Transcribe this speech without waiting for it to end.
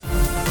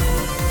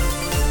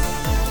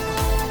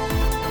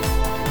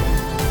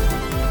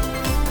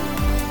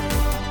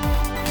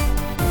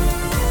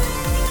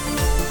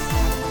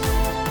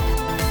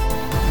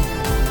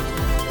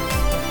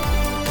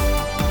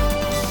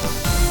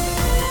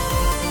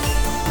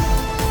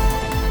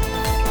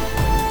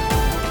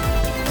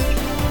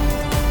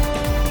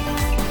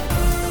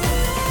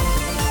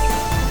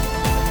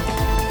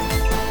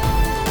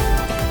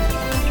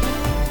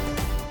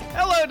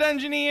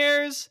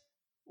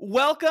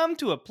Welcome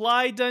to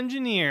Applied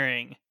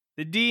Dungeoneering,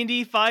 the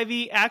D&D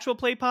 5e actual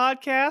play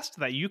podcast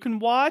that you can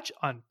watch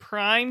on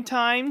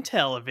primetime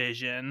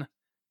television.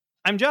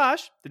 I'm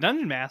Josh, the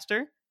Dungeon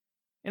Master,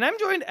 and I'm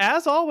joined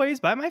as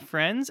always by my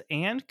friends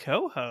and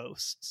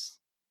co-hosts.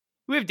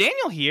 We have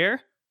Daniel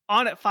here,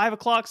 on at 5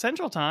 o'clock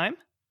Central Time.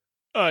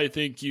 I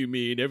think you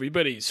mean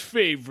everybody's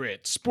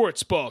favorite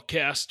sports ball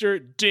caster,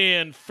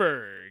 Dan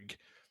Ferg.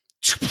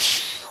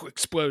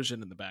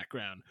 Explosion in the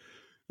background.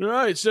 All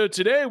right, so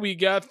today we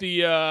got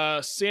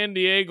the San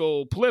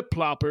Diego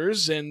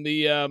Flip-Ploppers and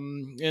the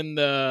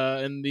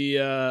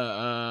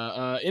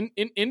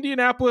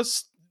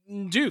Indianapolis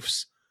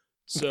Doofs.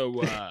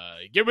 So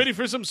get ready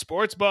for some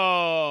sports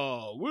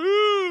ball.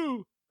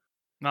 Woo!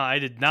 No, I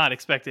did not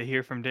expect to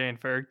hear from Dan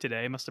Ferg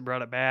today. Must have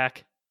brought it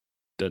back.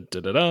 Dun,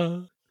 dun, dun,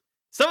 dun.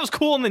 So that was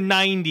cool in the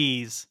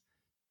 90s.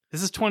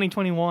 This is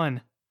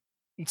 2021.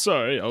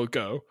 Sorry, I'll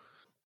go.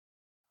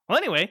 Well,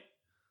 anyway,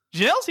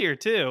 Janelle's here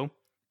too.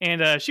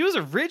 And she was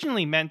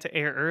originally meant to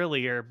air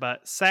earlier,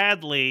 but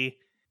sadly,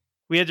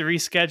 we had to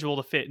reschedule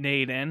to fit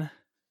Nate in.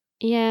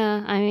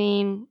 Yeah, I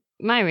mean,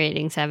 my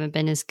ratings haven't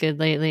been as good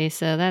lately,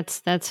 so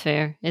that's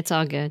fair. It's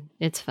all good.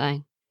 It's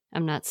fine.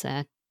 I'm not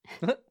sad.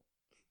 No,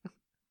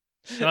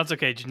 that's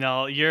okay,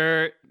 Janelle.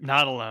 You're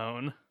not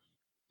alone.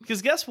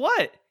 Because guess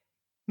what?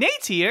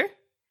 Nate's here,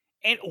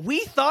 and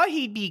we thought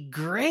he'd be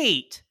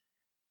great,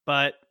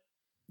 but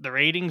the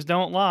ratings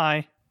don't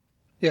lie.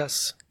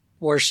 Yes,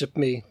 worship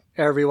me.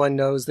 Everyone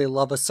knows they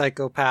love a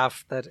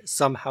psychopath that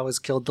somehow has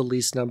killed the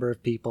least number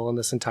of people in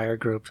this entire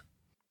group.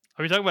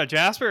 Are we talking about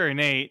Jasper or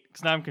Nate?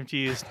 Because now I'm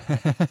confused.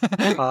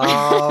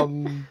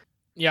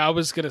 Yeah, I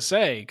was going to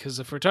say, because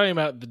if we're talking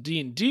about the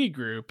D&D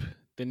group,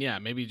 then yeah,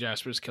 maybe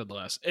Jasper's killed the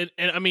less. And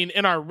I mean,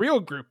 in our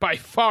real group, by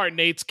far,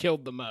 Nate's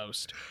killed the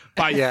most.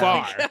 By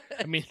far.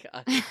 I mean,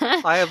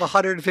 I have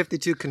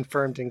 152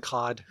 confirmed in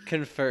COD.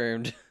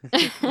 Confirmed.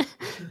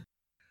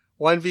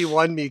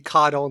 1v1 me,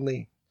 COD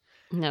only.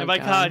 No, And by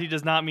God. COD, he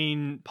does not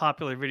mean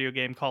popular video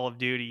game Call of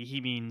Duty. He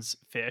means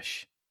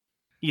fish.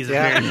 He's a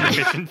Yeah. very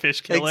efficient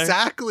fish killer.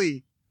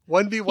 Exactly.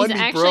 1v1 He's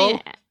me, actually bro. an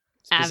avid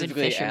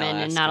Specifically fisherman, and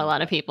Alaskan not a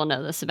lot of fish. people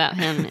know this about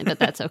him, but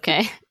that's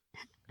okay.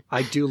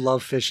 I do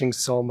love fishing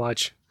so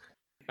much.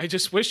 I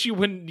just wish you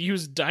wouldn't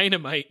use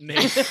dynamite,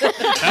 Nate.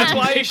 That's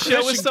why his show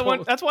is Fishing so.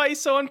 pole. That's why he's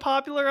so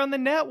unpopular on the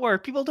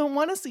network. People don't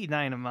want to see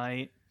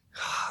Dynamite.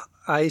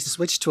 I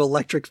switched to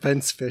electric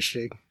fence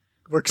fishing.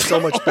 Works so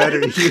much better.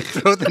 You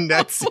throw the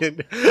nets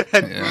in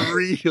and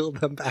reel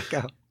them back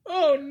out.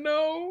 Oh,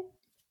 no.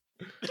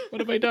 What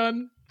have I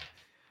done?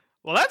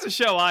 Well, that's a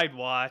show I'd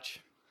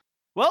watch.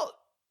 Well,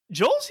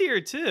 Joel's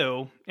here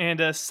too,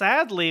 and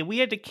sadly, we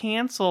had to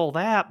cancel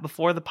that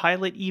before the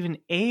pilot even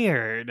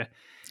aired.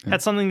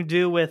 Had something to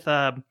do with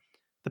the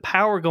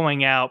power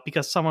going out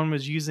because someone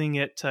was using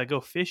it to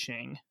go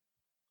fishing.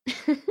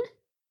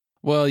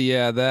 Well,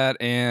 yeah, that,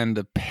 and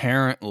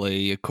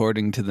apparently,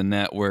 according to the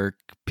network,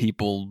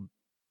 people,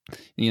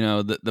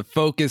 the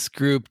focus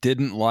group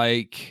didn't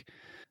like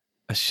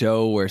a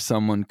show where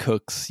someone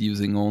cooks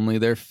using only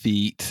their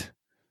feet.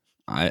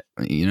 I'm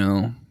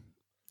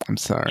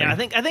sorry. Yeah, I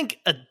think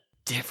a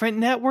different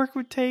network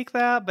would take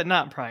that, but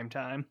not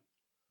primetime.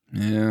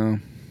 Yeah.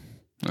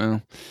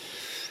 Well,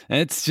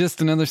 it's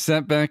just another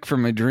setback for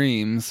my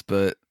dreams,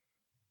 but,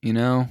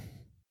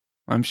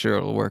 I'm sure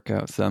it'll work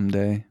out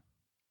someday.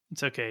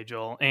 It's okay,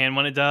 Joel. And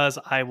when it does,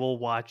 I will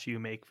watch you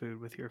make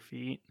food with your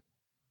feet.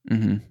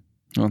 Mm-hmm.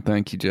 Well,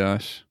 thank you,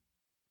 Josh.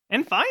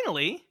 And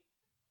finally,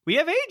 we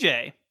have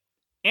AJ.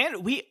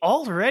 And we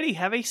already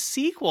have a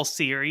sequel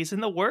series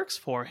in the works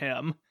for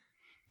him.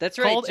 That's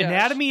right, Called Josh.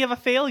 Anatomy of a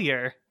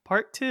Failure,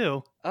 Part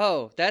 2.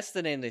 Oh, that's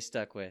the name they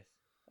stuck with.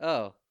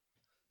 Oh,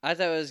 I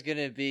thought it was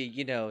gonna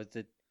be,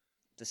 the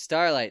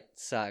Starlight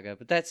Saga,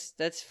 but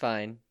that's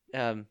fine.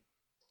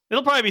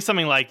 It'll probably be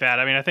something like that.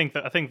 I mean, I think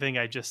the thing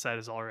I just said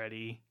is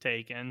already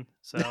taken.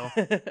 So,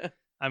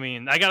 I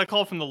mean, I got a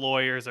call from the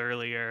lawyers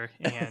earlier,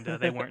 and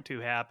they weren't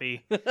too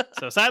happy.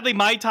 So, sadly,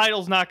 my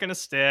title's not going to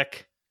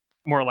stick.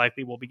 More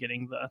likely, we'll be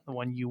getting the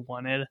one you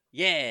wanted,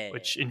 Yeah,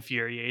 which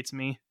infuriates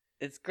me.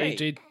 it's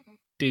great.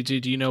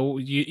 DJ, do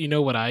you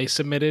know what I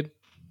submitted?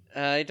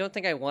 I don't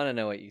think I want to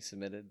know what you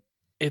submitted.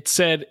 It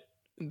said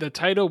the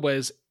title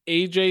was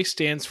AJ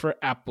stands for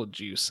apple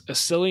juice, a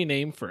silly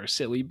name for a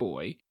silly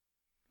boy.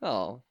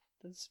 Oh,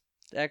 that's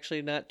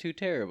actually not too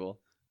terrible.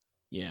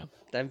 Yeah.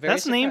 I'm very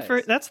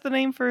surprised. That's the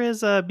name for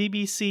his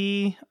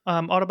BBC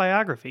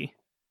autobiography.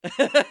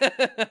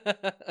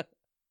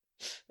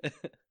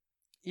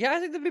 Yeah, I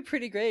think that'd be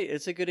pretty great.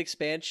 It's a good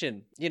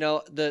expansion.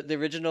 The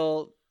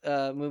original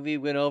movie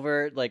went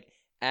over like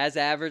as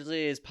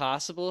averagely as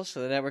possible,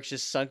 so the networks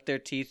just sunk their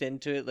teeth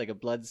into it like a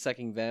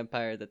blood-sucking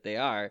vampire that they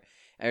are,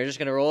 and they're just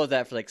gonna roll with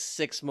that for like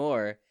 6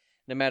 more,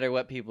 no matter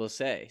what people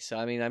say. So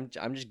I mean, I'm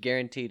just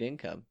guaranteed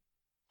income.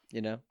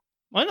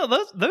 Well, no,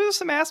 those are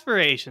some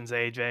aspirations,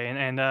 AJ,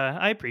 and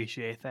I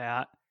appreciate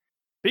that.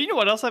 But you know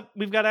what else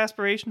we've got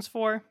aspirations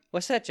for?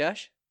 What's that,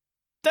 Josh?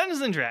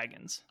 Dungeons and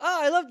Dragons. Oh,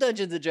 I love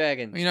Dungeons and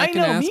Dragons. You're not I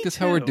going to know, me ask us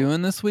how we're too.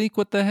 doing this week?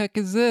 What the heck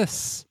is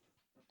this?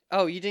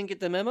 Oh, you didn't get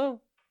the memo?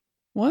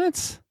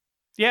 What?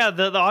 Yeah,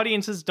 the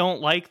audiences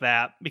don't like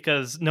that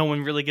because no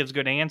one really gives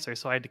good answers,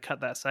 so I had to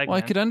cut that segment. Well,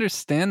 I could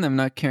understand them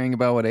not caring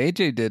about what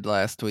AJ did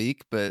last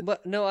week,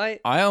 but no, I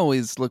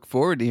always look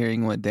forward to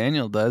hearing what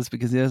Daniel does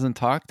because he doesn't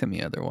talk to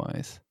me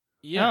otherwise.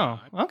 Yeah.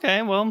 Oh,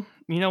 okay. Well,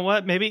 you know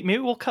what? Maybe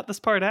we'll cut this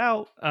part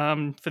out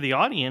for the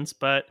audience,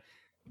 but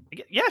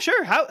yeah,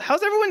 sure.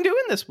 How's everyone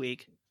doing this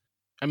week?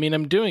 I mean,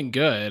 I'm doing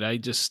good. I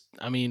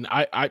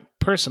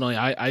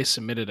personally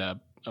submitted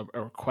a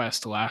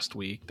request last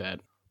week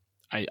that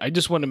I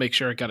just wanted to make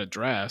sure it got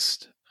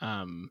addressed.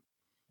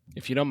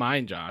 If you don't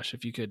mind, Josh,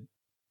 if you could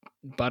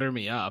butter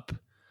me up.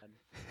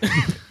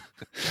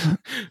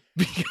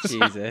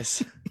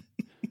 Jesus.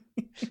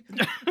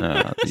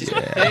 Yeah.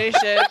 Finish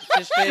it.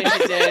 Just finish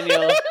it,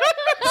 Daniel.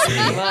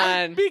 Come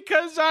on.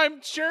 Because I'm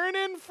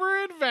churning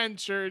for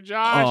adventure,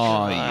 Josh.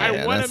 Oh, yeah,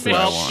 I want that's to make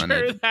what I sure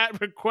wanted.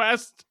 that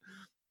request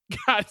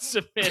got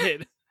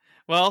submitted.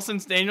 Well,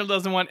 since Daniel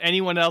doesn't want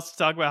anyone else to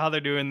talk about how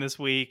they're doing this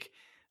week,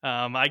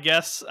 I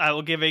guess I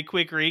will give a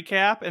quick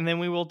recap and then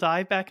we will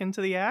dive back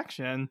into the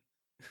action.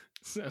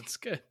 Sounds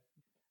good.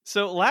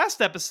 So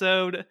last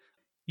episode,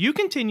 you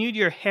continued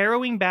your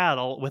harrowing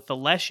battle with the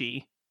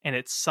Leshy and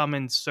its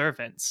summoned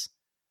servants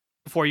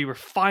before you were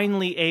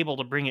finally able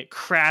to bring it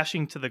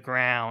crashing to the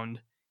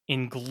ground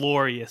in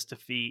glorious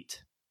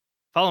defeat.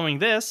 Following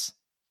this,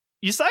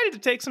 you decided to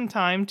take some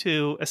time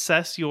to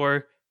assess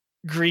your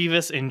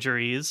grievous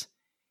injuries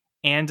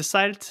and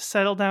decided to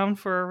settle down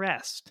for a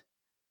rest.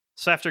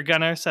 So after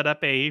Gunnar set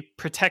up a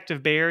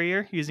protective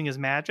barrier using his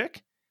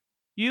magic,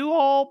 you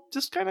all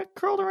just kind of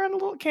curled around a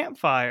little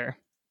campfire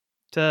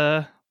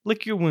to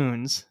lick your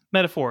wounds,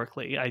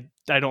 metaphorically. I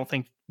don't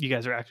think you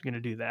guys are actually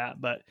going to do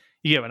that, but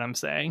you get what I'm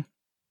saying.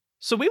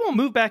 So we will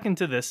move back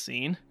into this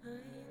scene.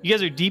 You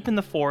guys are deep in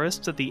the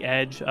forest at the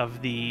edge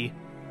of the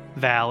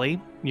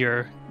valley.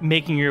 You're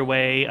making your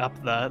way up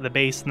the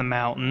base of the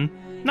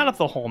mountain. Not up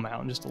the whole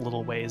mountain, just a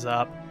little ways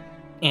up.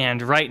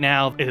 And right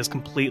now, it is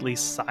completely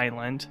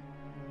silent.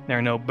 There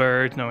are no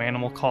birds, no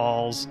animal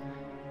calls,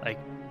 like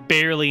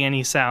barely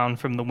any sound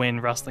from the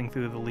wind rustling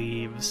through the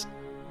leaves.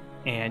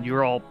 And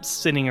you're all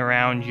sitting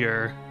around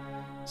your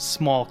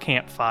small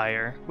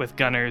campfire with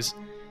Gunnar's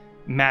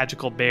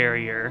magical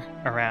barrier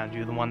around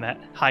you, the one that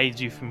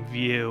hides you from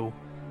view.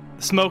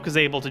 The smoke is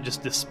able to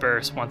just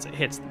disperse once it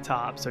hits the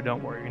top, so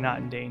don't worry, you're not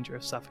in danger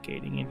of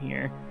suffocating in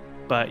here.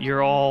 But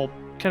you're all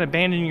kind of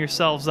banding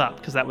yourselves up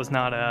because that was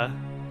not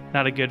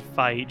a good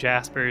fight.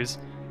 Jasper's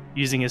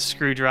using his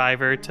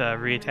screwdriver to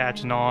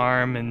reattach an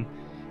arm, and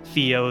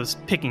Theo's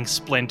picking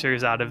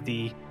splinters out of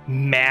the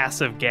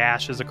massive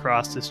gashes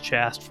across his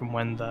chest from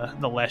when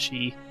the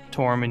Leshy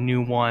tore him a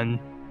new one.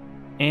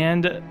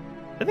 And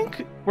I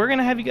think we're going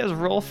to have you guys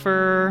roll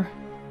for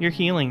your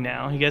healing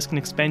now. You guys can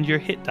expend your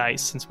hit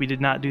dice since we did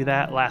not do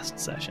that last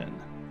session.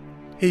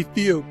 Hey,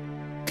 Theo,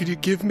 could you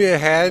give me a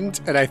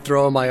hand? And I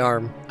throw him my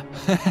arm.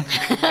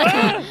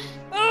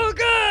 Oh,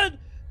 God!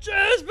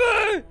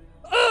 Jasper!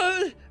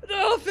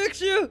 I'll fix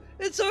you!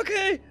 It's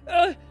okay!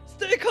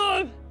 Stay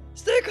calm!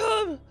 Stay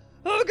calm!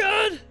 Oh,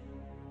 God!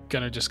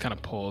 Gunnar just kind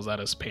of pulls out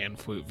his pan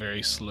flute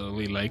very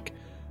slowly, like,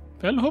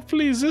 well,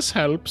 hopefully this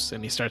helps.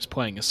 And he starts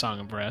playing a song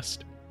of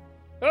rest.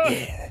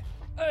 Yeah.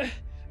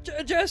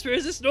 Jasper,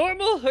 is this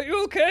normal? Are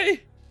you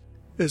okay?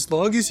 As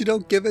long as you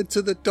don't give it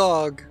to the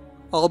dog,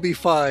 I'll be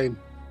fine.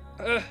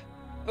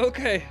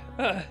 Okay.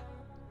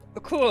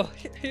 Cool.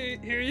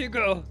 Here you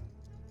go.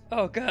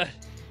 Oh, God.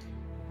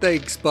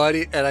 Thanks,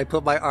 buddy. And I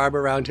put my arm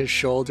around his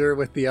shoulder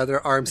with the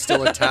other arm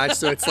still attached,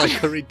 so it's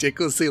like a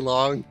ridiculously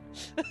long.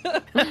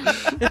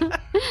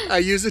 I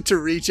use it to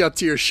reach up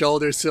to your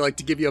shoulders to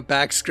give you a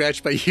back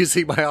scratch by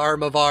using my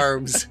arm of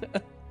arms.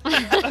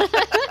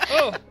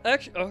 Oh,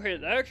 actually, okay,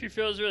 that actually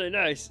feels really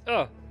nice.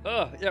 Oh,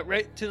 yeah,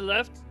 right to the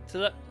left,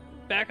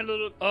 back a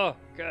little. Oh,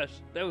 gosh,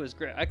 that was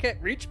great. I can't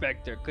reach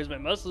back there because my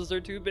muscles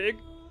are too big.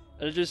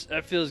 And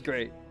that feels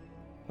great.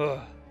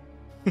 Oh.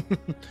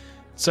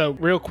 So,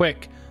 real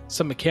quick,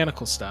 some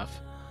mechanical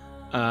stuff.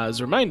 As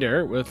a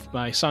reminder, with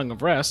my Song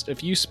of Rest,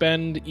 if you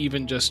spend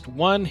even just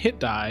one hit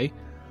die,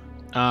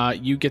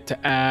 you get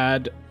to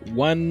add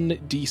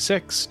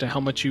 1d6 to how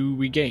much you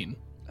regain.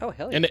 Oh,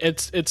 hell yeah. And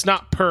it's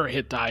not per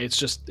hit die, it's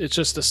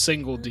just a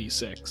single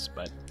d6,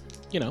 but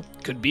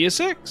could be a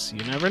 6.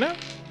 You never know.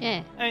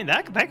 Yeah. I mean,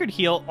 that could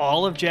heal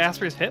all of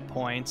Jasper's hit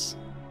points.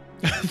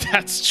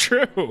 That's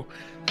true.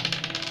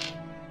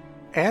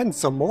 And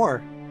some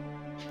more.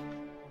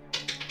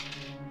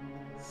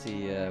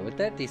 See, with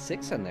that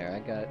d6 on there, I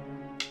got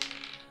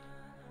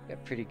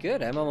pretty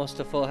good. I'm almost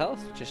to full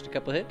health, just a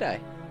couple hit die.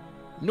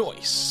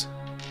 Nice.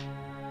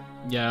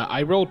 Yeah,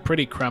 I rolled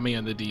pretty crummy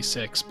on the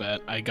d6,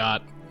 but I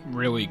got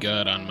really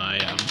good on my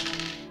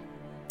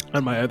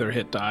other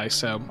hit die,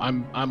 so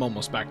I'm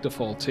almost back to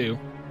full too.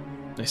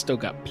 I still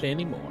got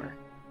plenty more.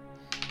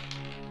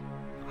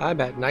 I'm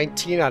at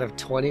 19 out of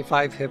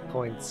 25 hit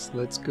points.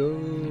 Let's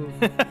go.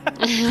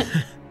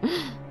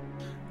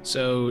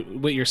 So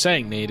what you're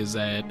saying, Nate, is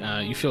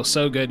that you feel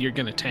so good you're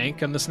gonna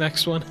tank on this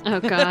next one?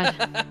 Oh, God.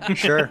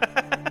 Sure.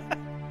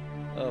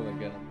 Oh my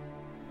God.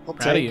 I'll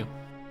Proud of take. you.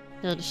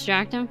 He'll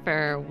distract him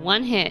for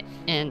one hit,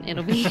 and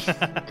it'll be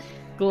Hey,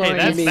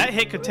 glorious. that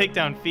hit could take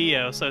down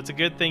Theo, so it's a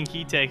good thing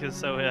he takes it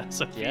so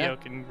Theo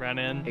can run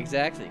in.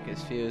 Exactly,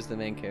 because Theo is the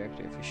main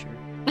character for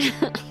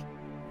sure.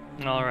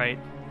 All right.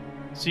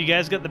 So you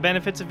guys got the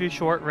benefits of your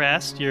short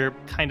rest. You're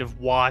kind of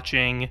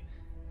watching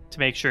to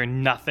make sure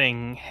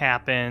nothing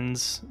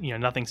happens,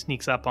 nothing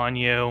sneaks up on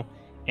you,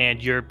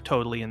 and you're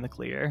totally in the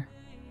clear.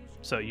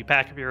 So you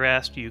pack up your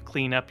rest, you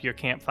clean up your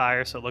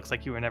campfire so it looks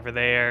like you were never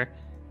there,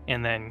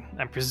 and then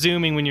I'm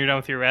presuming when you're done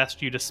with your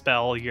rest, you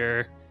dispel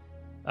your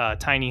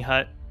tiny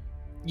hut.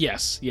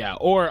 Yes, yeah.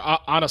 Or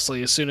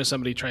honestly, as soon as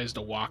somebody tries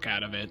to walk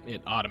out of it,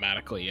 it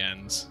automatically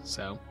ends.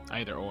 So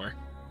either or.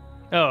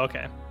 Oh,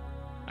 okay.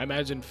 I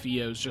imagine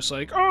Theo's just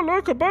like, oh,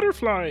 look, a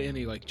butterfly, and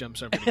he like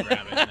jumps over to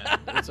grab it.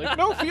 And then it's like,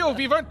 no, Theo,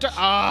 we want to.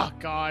 Ah,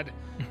 God.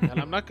 And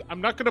I'm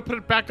not gonna put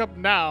it back up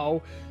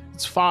now.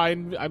 It's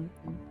fine.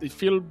 I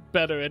feel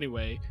better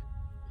anyway.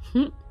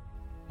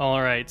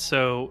 All right,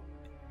 so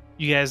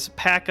you guys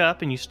pack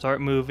up and you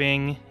start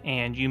moving,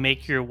 and you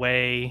make your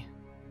way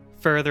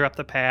further up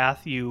the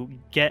path. You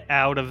get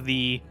out of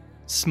the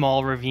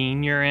small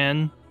ravine you're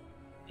in,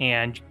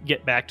 and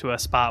get back to a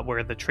spot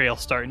where the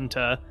trail's starting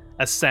to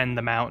ascend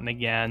the mountain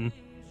again,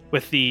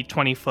 with the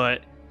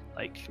 20-foot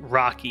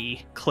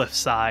rocky cliff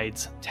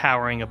sides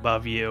towering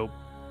above you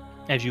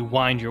as you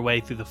wind your way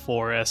through the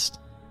forest.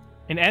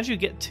 And as you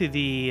get to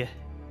the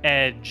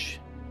edge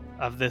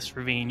of this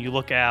ravine, you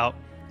look out,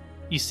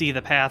 you see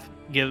the path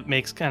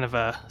makes kind of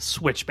a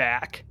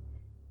switchback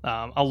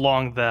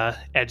along the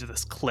edge of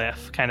this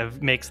cliff, kind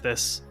of makes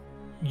this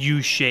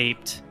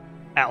U-shaped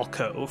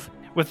alcove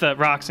with the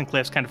rocks and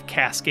cliffs kind of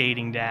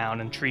cascading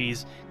down and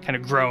trees kind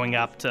of growing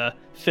up to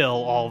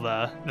fill all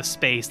the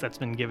space that's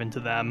been given to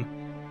them.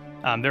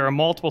 There are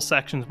multiple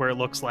sections where it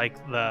looks like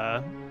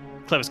the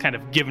cliff is kind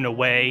of given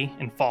away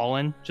and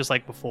fallen, just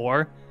like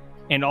before.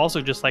 And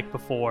also just like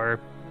before,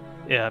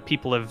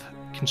 people have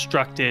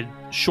constructed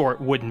short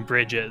wooden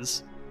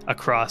bridges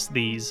across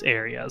these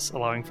areas,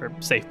 allowing for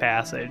safe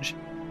passage.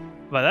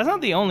 But that's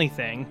not the only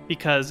thing,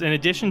 because in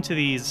addition to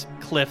these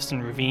cliffs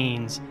and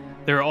ravines,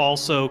 there are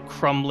also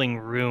crumbling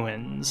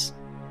ruins.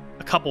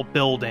 A couple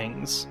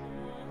buildings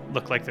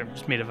look like they're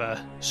just made of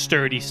a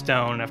sturdy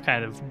stone, have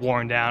kind of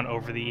worn down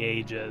over the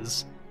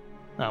ages.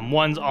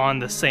 One's on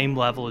the same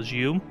level as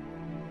you,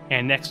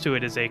 and next to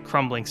it is a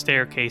crumbling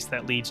staircase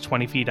that leads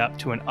 20 feet up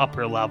to an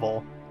upper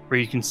level where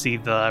you can see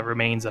the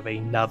remains of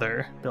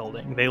another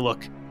building. They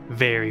look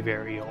very,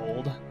 very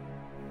old.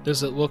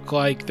 Does it look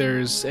like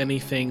there's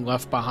anything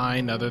left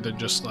behind other than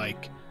just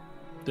like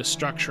the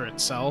structure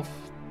itself?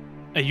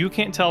 You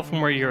can't tell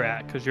from where you're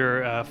at because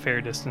you're a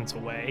fair distance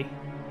away.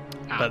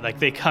 But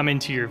they come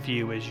into your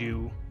view as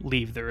you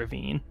leave the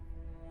ravine.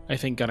 I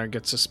think Gunnar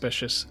gets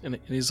suspicious and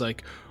he's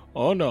like,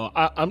 oh no,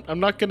 I'm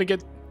not gonna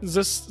get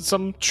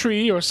some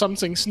tree or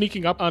something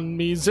sneaking up on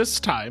me this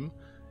time.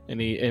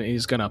 And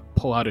he's gonna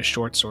pull out his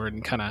short sword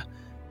and kind of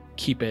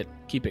keep it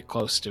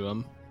close to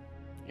him.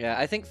 Yeah,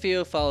 I think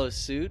Theo follows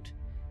suit.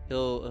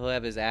 He'll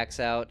have his axe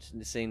out,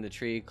 seeing the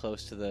tree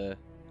close to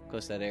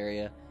that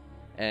area,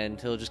 and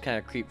he'll just kind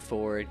of creep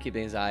forward,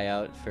 keeping his eye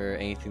out for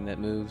anything that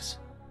moves.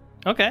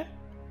 Okay.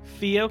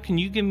 Theo, can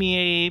you give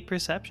me a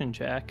perception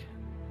check?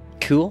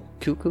 Cool.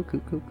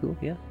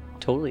 Yeah,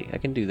 totally. I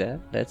can do that.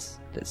 That's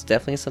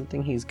definitely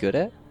something he's good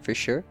at, for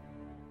sure.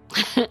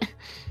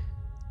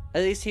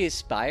 At least he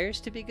aspires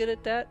to be good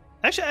at that.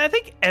 Actually, I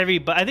think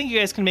you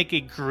guys can make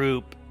a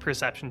group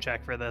perception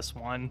check for this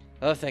one.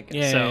 Oh, thank God.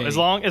 Yeah. So as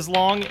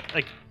long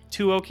like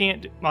 2-0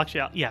 can't. Well,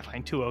 actually, yeah,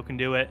 fine. 2-0 can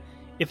do it.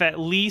 If at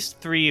least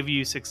 3 of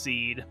you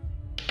succeed,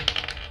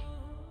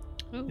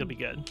 you'll be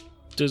good.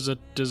 Does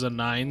a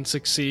 9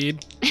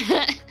 succeed?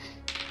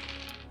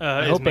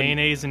 Is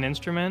mayonnaise an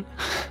instrument?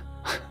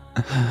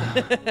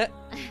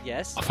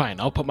 Yes. Fine,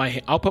 I'll put my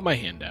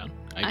hand down.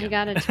 I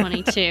got a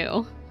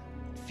 22.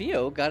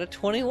 Theo got a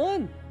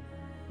 21.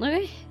 Look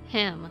at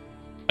him.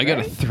 I got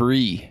a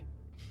 3.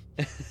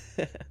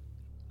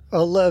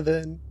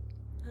 11.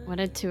 What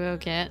did 2-0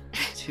 get?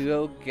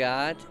 2-0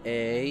 got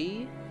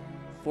a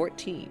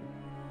 14.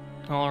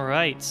 All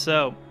right.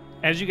 So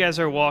as you guys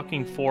are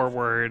walking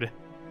forward,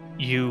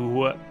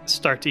 you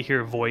start to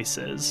hear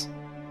voices,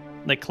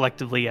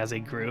 collectively as a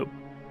group.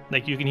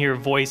 You can hear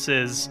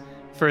voices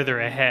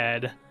further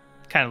ahead,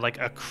 kind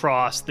of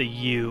across the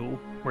U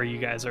where you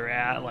guys are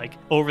at,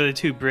 over the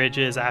 2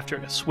 bridges. After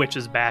it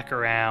switches back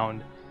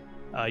around,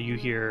 you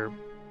hear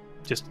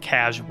just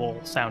casual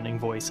sounding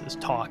voices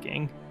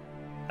talking,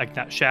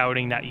 not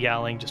shouting, not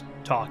yelling, just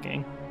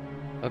talking.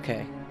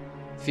 Okay.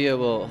 Theo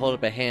will hold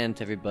up a hand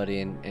to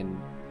everybody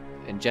and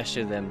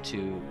gesture them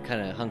to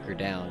kind of hunker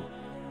down.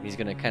 He's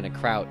going to kind of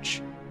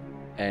crouch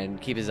and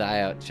keep his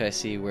eye out to try to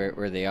see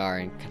where they are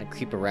and kind of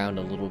creep around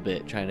a little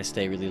bit, trying to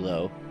stay really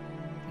low.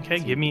 Okay,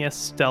 give me a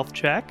stealth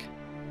check.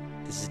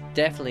 This is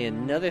definitely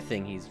another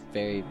thing he's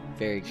very,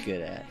 very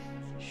good at.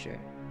 Sure.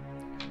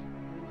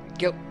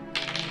 Go.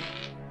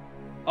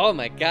 Oh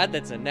my God,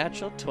 that's a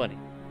natural 20.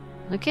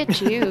 Look at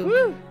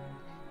you.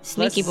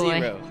 Sneaky Plus boy.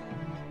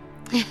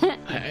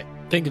 0.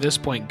 think at this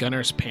point,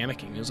 Gunner's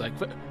panicking. He's like,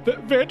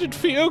 where did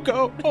Theo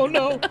go? Oh,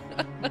 no.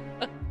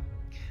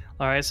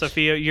 All right,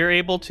 Sophia, you're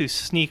able to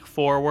sneak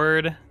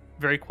forward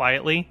very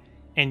quietly,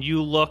 and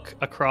you look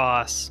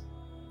across,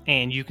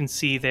 and you can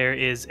see there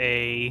is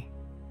a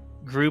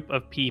group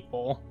of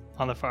people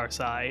on the far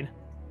side.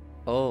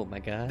 Oh my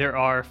god. There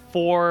are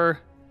 4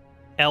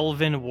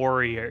 elven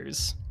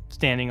warriors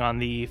standing on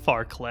the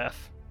far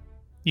cliff.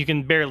 You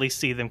can barely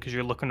see them because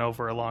you're looking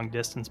over a long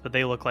distance, but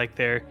they look like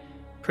they're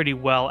pretty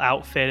well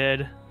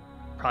outfitted.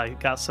 Probably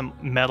got some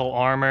metal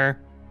armor.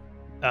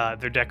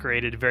 They're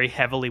decorated very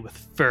heavily with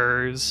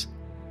furs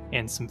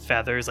and some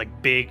feathers,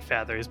 like big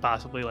feathers,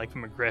 possibly like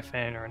from a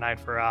griffin or a Knight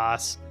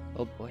Feroz.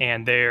 Oh boy.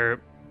 And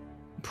their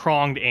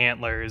pronged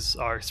antlers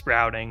are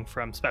sprouting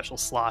from special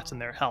slots in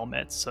their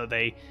helmets, so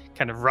they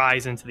kind of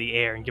rise into the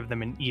air and give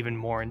them an even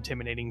more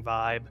intimidating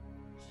vibe.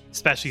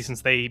 Especially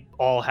since they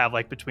all have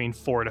like between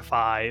 4 to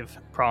 5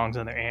 prongs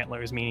on their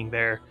antlers, meaning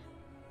they're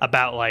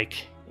about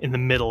like in the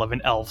middle of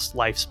an elf's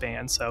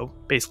lifespan, so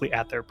basically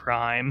at their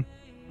prime.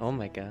 Oh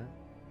my god.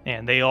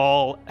 And they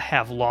all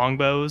have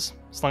longbows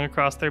slung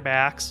across their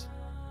backs,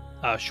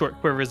 short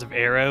quivers of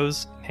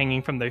arrows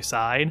hanging from their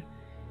side,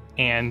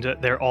 and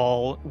they're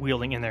all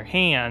wielding in their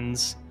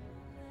hands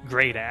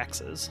great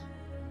axes.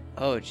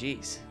 Oh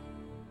jeez.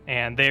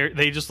 And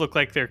they just look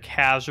like they're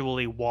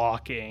casually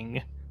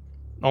walking,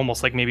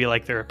 almost like maybe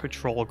like they're a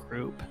patrol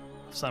group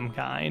of some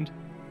kind.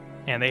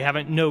 And they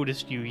haven't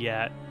noticed you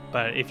yet,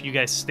 but if you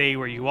guys stay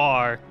where you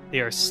are, they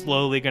are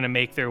slowly going to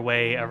make their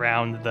way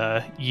around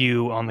the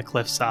U on the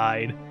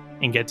cliffside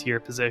and get to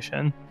your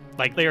position.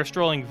 Like, they are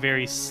strolling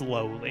very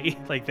slowly.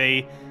 Like,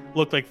 they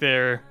look like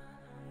they're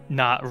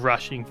not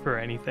rushing for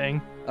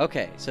anything.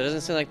 Okay, so it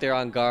doesn't seem like they're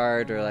on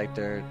guard or like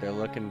they're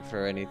looking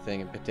for anything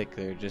in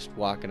particular, just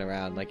walking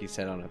around, like you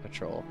said, on a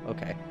patrol.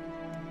 Okay.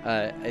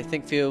 I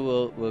think Theo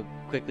will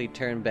quickly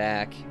turn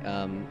back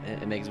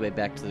and make his way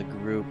back to the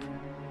group,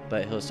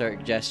 but he'll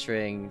start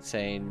gesturing,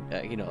 saying,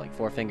 like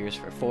 4 fingers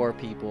for 4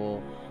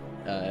 people.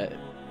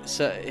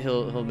 So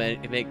he'll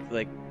make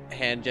like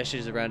hand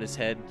gestures around his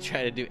head,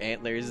 try to do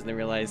antlers, and then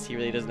realize he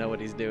really doesn't know what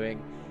he's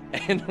doing,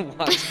 and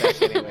walks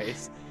back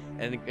anyways,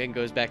 and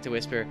goes back to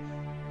whisper,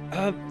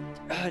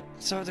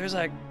 so there's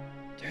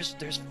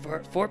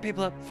 4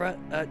 people up front.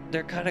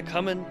 They're kind of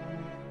coming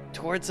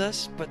towards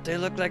us, but they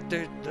look like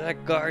they're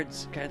like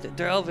guards, kind of.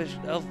 They're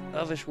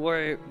elvish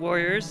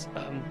warriors.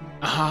 I'm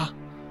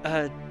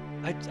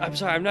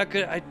sorry, I'm not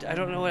good. I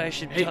don't know what I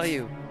should tell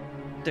you.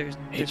 There's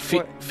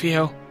 4.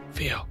 Theo.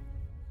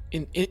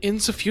 In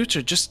the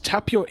future, just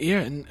tap your ear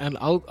and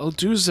I'll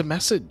do the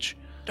message.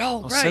 Oh,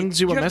 I'll right. send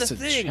you a have message.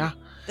 the thing. Yeah.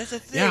 That's a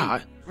thing.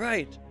 Yeah.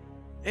 Right.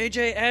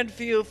 AJ and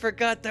Theo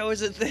forgot that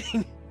was a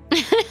thing.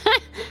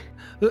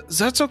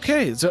 That's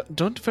okay.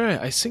 Don't worry.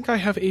 I think I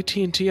have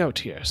AT&T out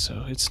here,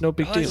 so it's no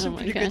big It's a deal. my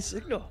pretty God. good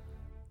signal.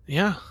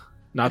 Yeah.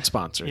 Not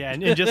sponsored. Yeah,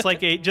 and just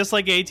like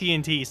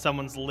AT&T,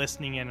 someone's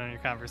listening in on your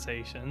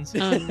conversations.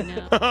 Oh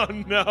no. Oh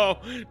no.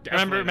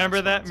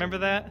 Remember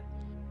that?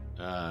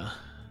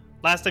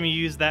 Last time you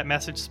used that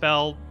message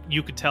spell,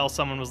 you could tell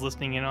someone was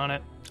listening in on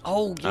it.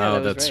 Oh, yeah,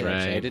 that was that's right.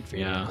 Actually, I did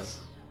forget Yeah. about that.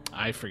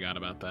 I forgot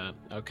about that.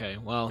 Okay,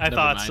 well, I never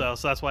thought mind.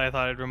 so that's why I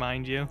thought I'd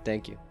remind you.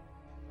 Thank you.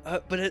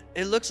 But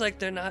it looks like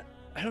they're not.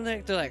 I don't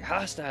think they're like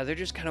hostile. They're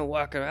just kind of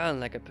walking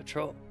around like a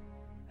patrol.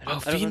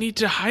 We need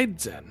to hide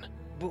then.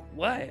 But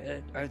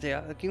why? Are they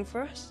out looking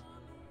for us?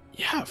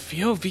 Yeah,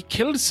 Theo, we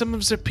killed some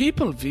of their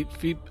people.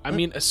 I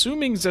mean,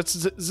 assuming that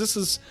this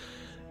is...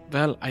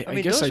 Well, I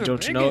mean, guess those I were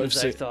don't know if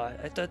brigands, they...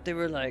 I thought they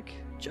were like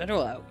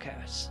general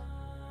outcasts.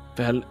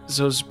 Well,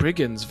 those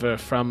brigands were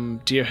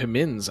from Deir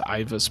Hamins,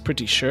 I was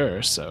pretty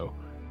sure, so...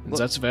 Well-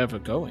 that's where we're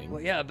going.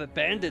 Well, yeah, but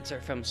bandits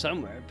are from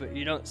somewhere. But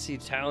you don't see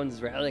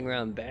towns rallying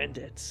around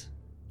bandits.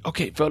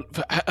 Okay, well,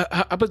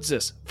 how about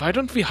this? Why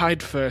don't we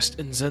hide first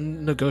and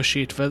then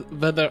negotiate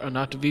whether or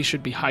not we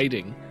should be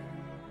hiding?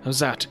 How's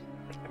that?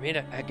 I mean,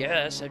 I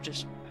guess. All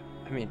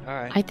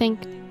right. I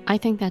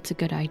think that's a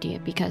good idea,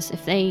 because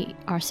if they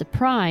are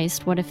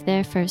surprised, what if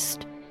their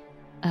first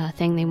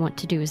thing they want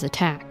to do is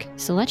attack?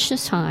 So let's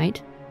just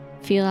hide,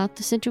 feel out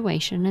the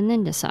situation, and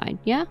then decide.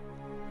 Yeah.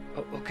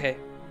 Oh, okay.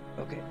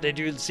 They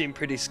do seem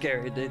pretty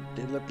scary. They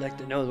look like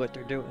they know what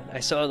they're doing.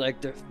 I saw like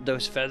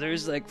those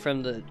feathers like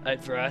from the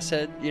Knight Feroz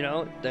head.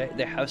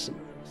 They have some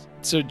of those.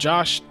 So,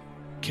 Josh,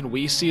 can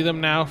we see them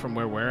now from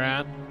where we're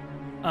at?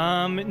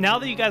 Now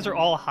that you guys are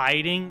all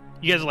hiding,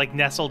 you guys are like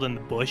nestled in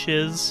the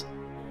bushes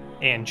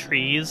and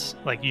trees.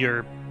 Like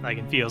you're like,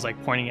 and Theo's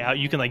like pointing out,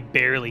 you can like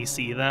barely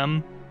see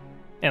them,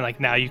 and like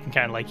now you can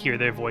kind of like hear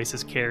their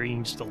voices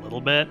carrying just a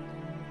little bit.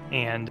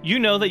 And you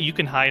know that you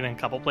can hide in a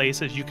couple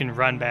places. You can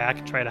run back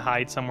and try to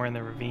hide somewhere in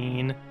the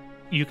ravine.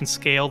 You can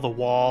scale the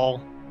wall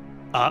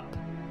up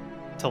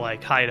to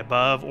like hide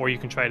above, or you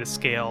can try to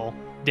scale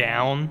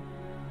down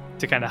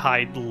to kind of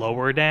hide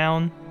lower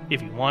down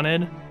if you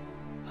wanted.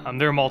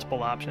 There are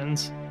multiple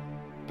options.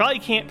 Probably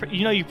can't,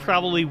 you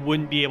probably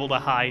wouldn't be able to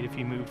hide if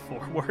you moved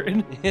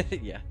forward.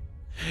 Yeah.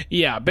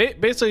 Yeah,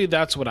 basically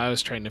that's what I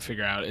was trying to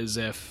figure out is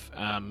if,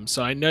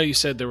 so I know you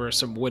said there were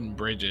some wooden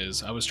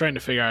bridges. I was trying to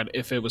figure out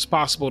if it was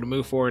possible to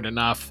move forward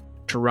enough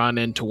to run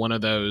into one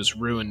of those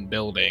ruined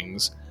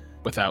buildings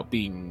without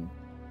being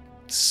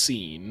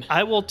seen.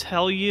 I will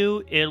tell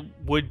you it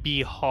would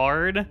be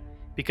hard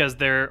because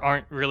there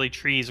aren't really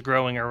trees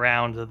growing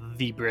around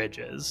the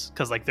bridges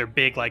because like they're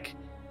big like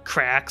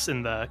cracks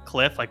in the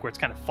cliff like where it's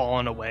kind of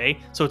fallen away,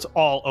 so it's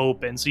all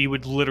open, so you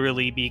would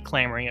literally be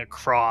clambering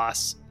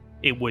across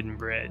a wooden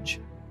bridge.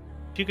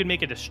 If you could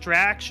make a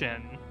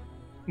distraction,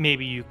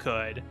 maybe you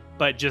could,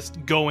 but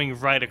just going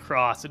right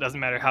across, it doesn't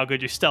matter how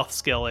good your stealth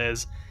skill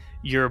is,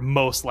 you're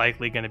most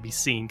likely going to be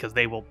seen because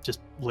they will just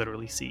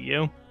literally see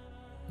you.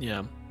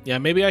 Yeah,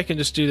 maybe I can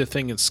just do the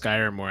thing in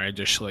Skyrim where I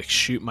just like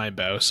shoot my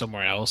bow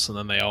somewhere else and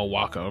then they all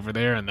walk over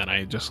there and then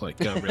I just like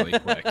go really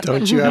quick.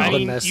 Don't you have I the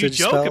mean, message you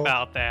joke spell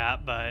about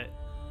that, but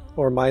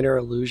or minor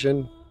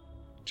illusion?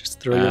 Just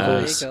throw your There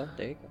you voice. go.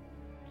 There you go.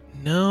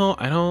 No,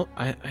 I don't.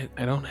 I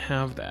don't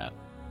have that.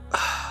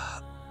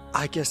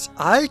 I guess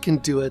I can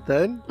do it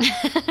then.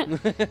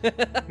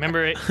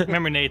 remember,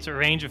 Nate, it's a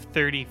range of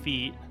 30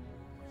 feet.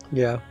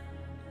 Yeah.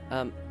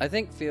 I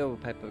think Theo will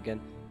pipe up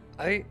again.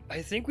 I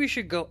think we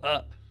should go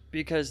up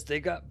because they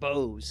got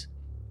bows,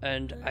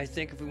 and I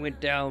think if we went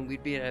down,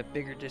 we'd be at a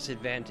bigger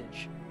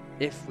disadvantage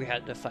if we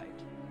had to fight.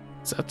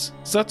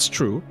 That's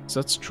true.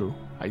 That's true.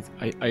 I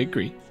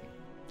agree.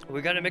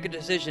 We got to make a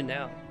decision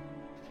now.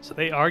 So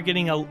they are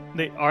getting a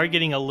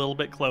little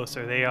bit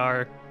closer. They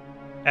are,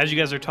 as you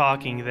guys are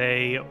talking,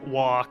 they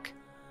walk,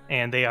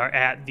 and they are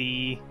at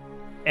the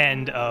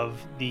end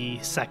of the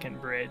second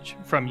bridge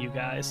from you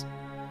guys.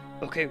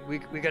 Okay, we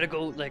gotta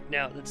go like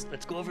now.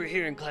 Let's go over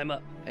here and climb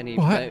up. And he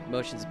What?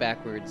 motions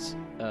backwards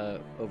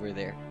over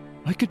there.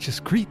 I could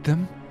just greet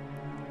them.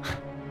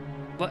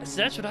 But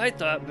so that's what I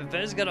thought, but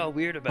Vez got all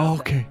weird about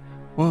Okay.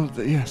 Well,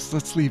 yes,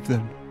 let's leave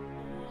them.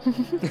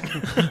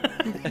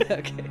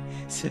 Okay.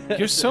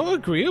 You're so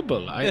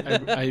agreeable.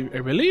 I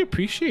really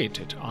appreciate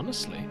it,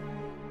 honestly.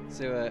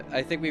 So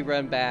I think we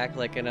run back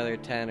like another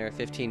 10 or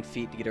 15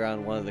 feet to get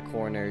around one of the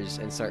corners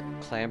and start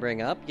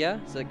clambering up.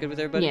 Yeah? Is that good with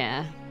everybody?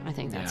 Yeah, I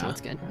think that Yeah. sounds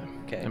good.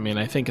 Okay. I mean,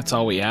 I think it's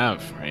all we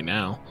have right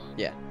now.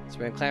 Yeah. So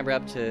we're going to clamber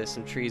up to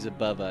some trees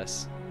above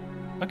us.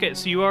 Okay,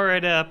 so you are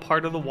at a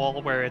part of the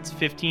wall where it's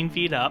 15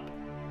 feet up.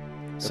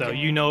 So Okay.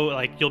 you know,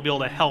 like, you'll be able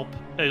to help.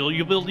 You'll be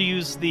able to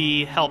use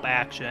the help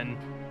action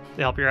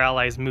to help your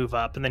allies move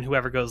up, and then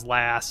whoever goes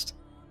last.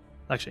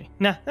 Actually,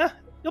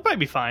 you'll probably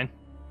be fine.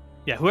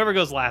 Yeah, whoever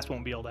goes last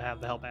won't be able to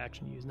have the help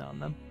action used on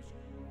them.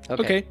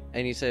 Okay.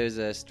 And you said it was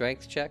a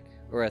strength check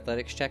or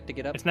athletics check to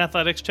get up? It's an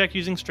athletics check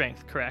using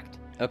strength, correct?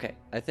 Okay.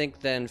 I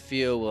think then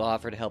Theo will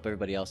offer to help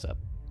everybody else up.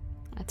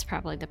 That's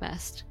probably the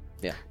best.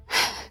 Yeah.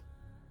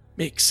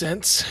 Makes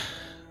sense.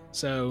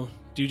 So,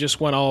 do you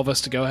just want all of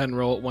us to go ahead and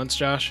roll at once,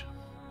 Josh?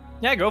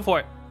 Yeah, go for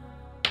it.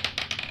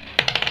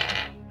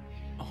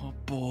 Oh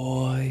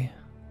boy.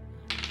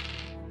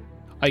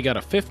 I got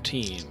a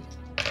 15.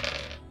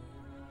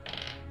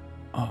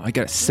 Oh, I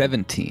got a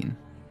 17.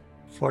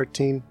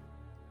 14.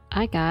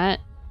 I got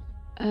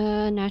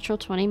a natural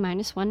 20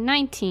 minus 1,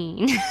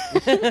 19.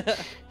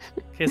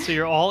 Okay, so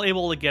you're all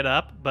able to get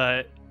up,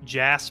 but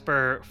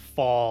Jasper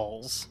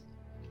falls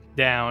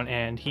down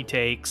and he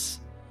takes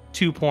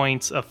 2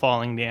 points of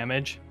falling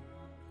damage.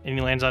 And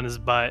he lands on his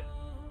butt.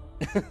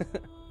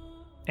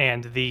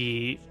 And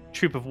the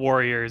troop of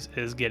warriors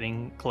is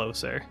getting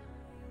closer.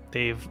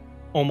 They've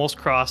almost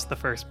crossed the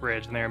first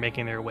bridge and they're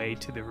making their way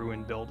to the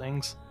ruined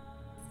buildings.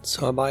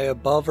 So am I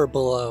above or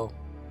below?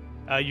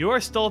 You are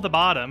still at the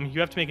bottom. You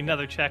have to make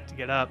another check to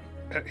get up.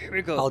 Here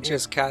we go. I'll Here.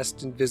 just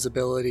cast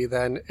invisibility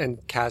then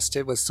and cast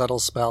it with subtle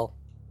spell.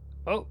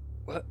 Oh,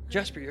 what?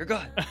 Jasper, you're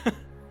gone.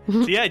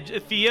 So yeah,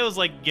 Theo's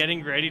like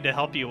getting ready to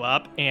help you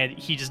up, and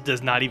he just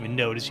does not even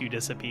notice you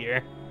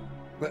disappear.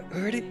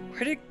 Where'd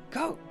it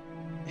go?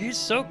 He's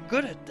so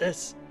good at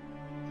this.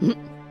 All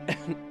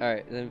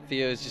right. Then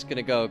Theo's just going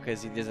to go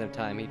because he doesn't have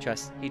time. He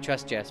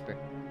trusts Jasper.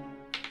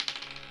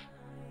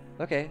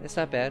 Okay, that's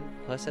not bad.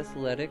 Plus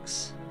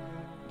athletics.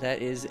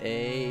 That is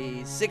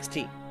a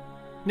 16.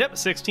 Yep,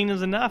 16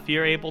 is enough.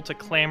 You're able to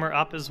clamber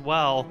up as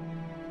well.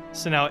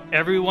 So now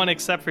everyone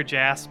except for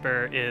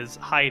Jasper is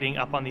hiding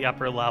up on the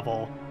upper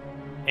level,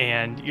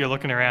 and you're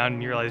looking around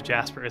and you realize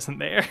Jasper isn't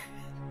there.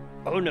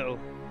 Oh no.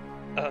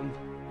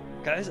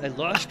 Guys, I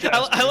lost I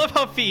Jasper. love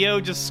how Theo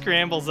just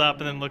scrambles up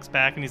and then looks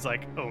back and he's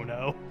like, oh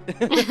no.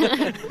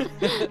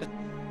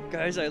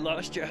 Guys, I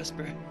lost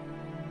Jasper.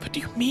 What do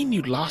you mean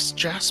you lost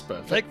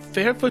Jasper? Like-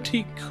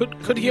 Fairfoot,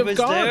 could he have was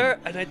gone? there,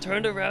 and I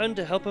turned around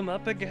to help him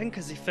up again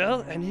because he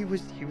fell, and he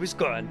was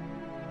gone.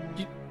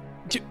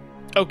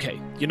 Okay,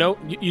 you know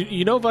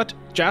what?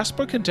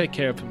 Jasper can take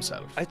care of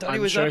himself. I thought I'm he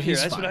was sure up here.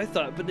 he's That's fine. what I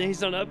thought, but then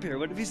he's not up here.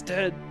 What if he's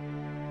dead?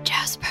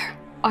 Jasper,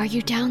 are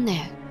you down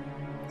there?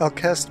 I'll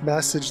cast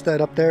message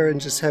that up there and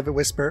just have it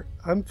whisper,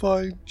 I'm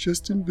fine,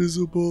 just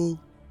invisible.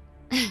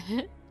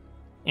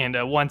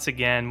 And once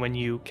again, when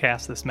you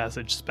cast this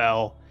message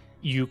spell,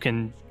 you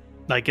can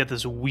like get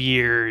this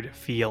weird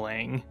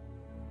feeling,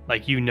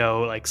 like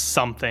like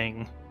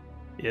something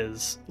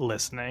is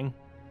listening.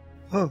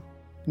 Oh,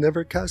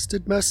 never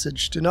casted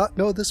message. Do not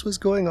know this was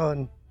going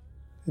on.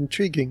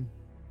 Intriguing.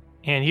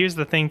 And here's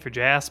the thing for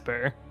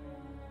Jasper.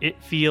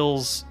 It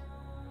feels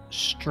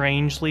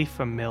strangely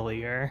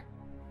familiar.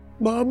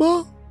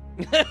 Mama?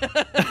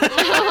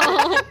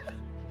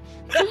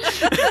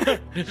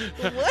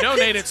 No,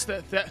 Nate, it's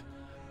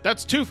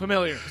that's too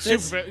familiar.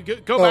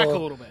 Go back a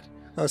little bit.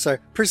 Oh, sorry.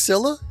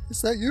 Priscilla?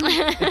 Is that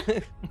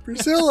you?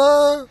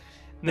 Priscilla!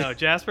 No,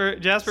 Jasper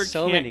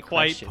So many can't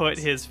quite questions. put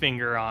his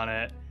finger on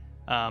it.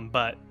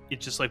 But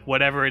it's just like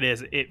whatever it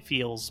is, it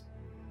feels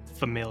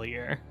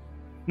familiar.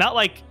 Not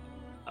like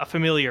a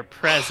familiar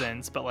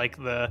presence, but like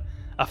a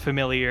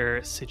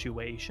familiar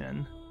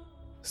situation.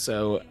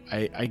 So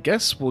I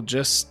guess we'll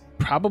just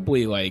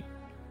probably like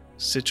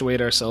situate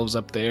ourselves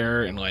up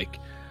there and like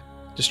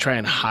just try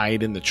and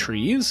hide in the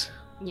trees,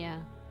 Yeah.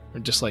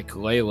 or just like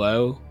lay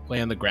low,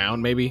 lay on the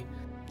ground maybe.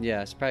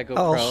 Yeah, it's probably go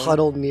I'll prone.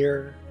 huddle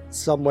near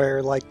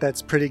somewhere like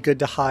that's pretty good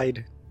to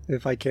hide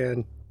if I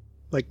can.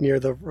 Like near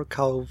the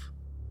cove.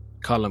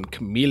 Call him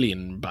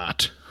Chameleon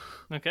Bot.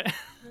 Okay.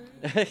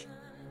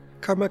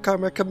 Karma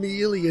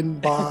chameleon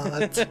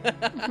bot.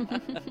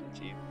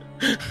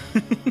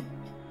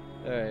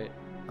 Alright.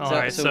 All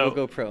right. So we'll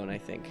go prone, I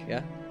think.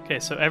 Yeah? Okay,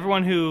 so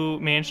everyone who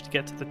managed to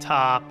get to the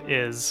top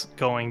is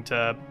going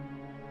to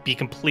be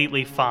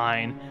completely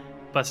fine.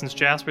 But since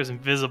Jasper's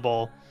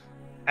invisible,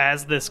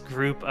 as this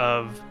group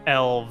of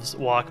elves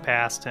walk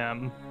past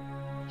him,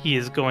 he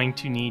is going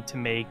to need to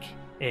make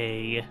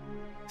a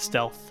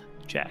stealth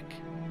check.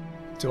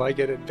 Do I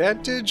get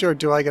advantage or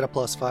do I get a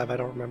 +5? I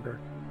don't remember.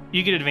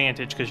 You get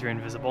advantage because you're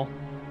invisible.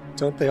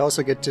 Don't they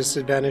also get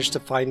disadvantage to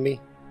find me?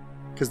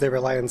 Because they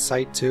rely on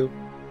sight too.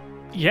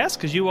 Yes,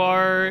 because you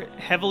are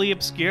heavily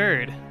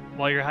obscured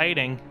while you're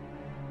hiding.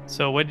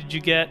 So what did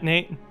you get,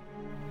 Nate?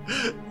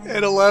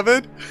 An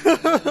 11?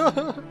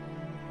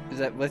 Is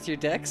that what's your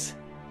dex?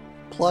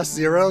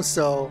 +0,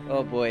 so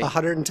Oh boy.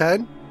 110?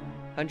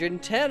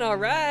 110,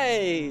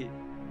 alright!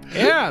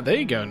 Yeah, there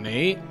you go,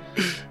 Nate.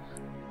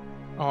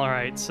 All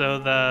right, so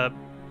the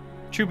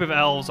troop of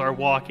elves are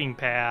walking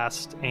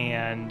past,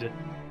 and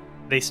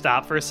they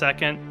stop for a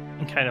second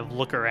and kind of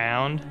look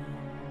around.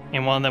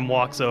 And one of them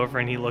walks over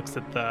and he looks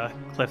at the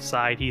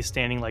cliffside. He's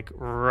standing like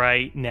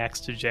right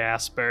next to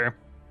Jasper,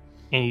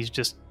 and he's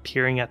just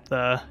peering at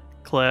the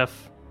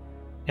cliff,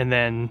 and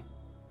then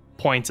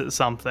points at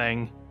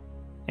something.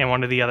 And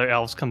one of the other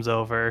elves comes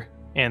over,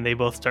 and they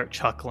both start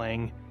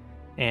chuckling.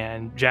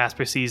 And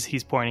Jasper sees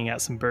he's pointing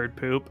at some bird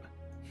poop.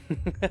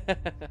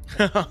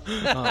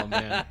 Oh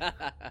man.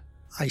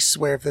 I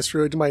swear if this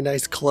ruined my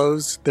nice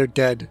clothes, they're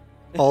dead.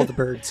 All the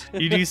birds.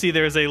 You do see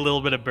there's a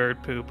little bit of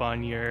bird poop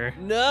on your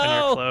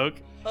No! cloak.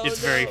 Oh, It's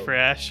very no.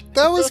 fresh.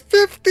 That was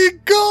 50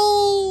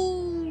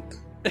 gold!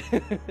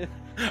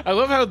 I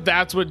love how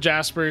that's what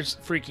Jasper's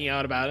freaking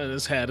out about in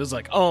his head. Is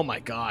like, oh my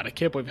god, I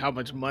can't believe how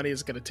much money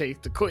it's gonna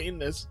take to clean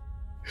this.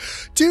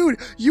 Dude,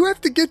 you have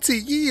to get to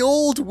ye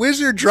old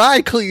wizard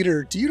dry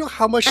cleaner. Do you know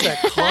how much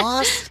that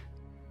costs?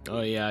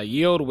 Oh yeah,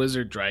 ye old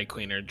wizard dry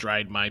cleaner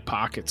dried my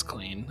pockets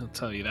clean. I'll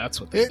tell you, that's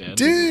what they It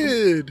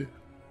did.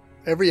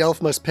 Every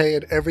elf must pay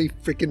and every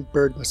freaking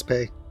bird must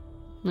pay.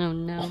 Oh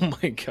no. Oh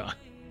my god.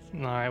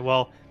 All right.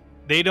 Well,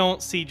 they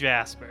don't see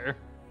Jasper,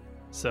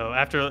 so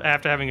after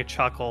having a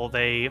chuckle,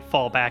 they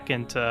fall back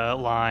into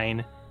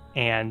line,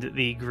 and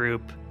the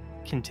group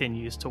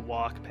continues to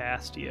walk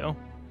past you,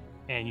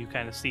 and you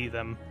kind of see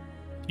them.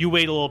 You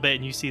wait a little bit,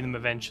 and you see them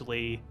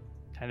eventually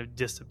kind of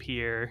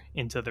disappear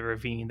into the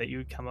ravine that you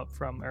had come up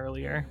from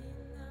earlier.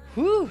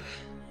 Whew.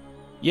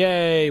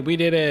 Yay, we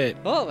did it.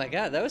 Oh my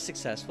god, that was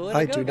successful. Way to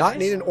I go, do not guys.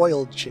 need an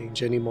oil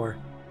change anymore.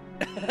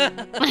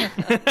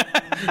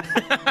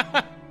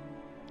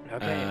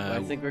 Okay, well,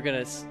 I think we're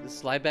gonna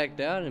slide back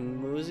down and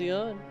mosey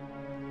on.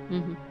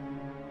 Mhm.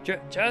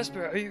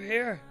 Jasper, are you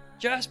here?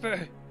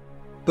 Jasper!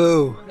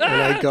 Boo. And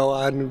Ah! I go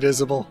on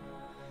invisible.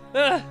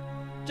 Ah!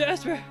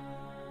 Jasper!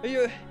 Are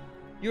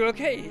you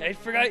okay? I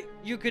forgot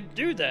you could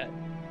do that.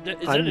 Is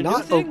that a I'm new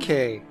not thing?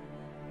 okay.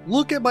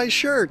 Look at my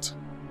shirt.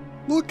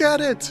 Look at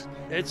it.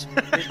 It's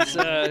it's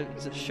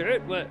a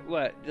shirt?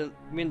 What? You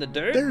mean the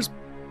dirt? There's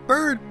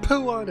bird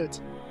poo on it.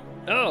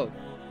 Oh.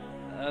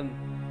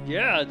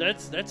 Yeah,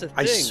 that's a thing.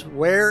 I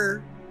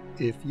swear,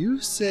 if you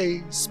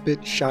say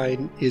spit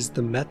shine is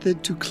the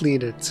method to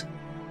clean it,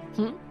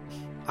 Hmm?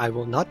 I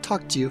will not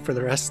talk to you for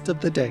the rest of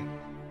the day.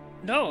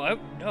 No,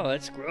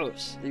 that's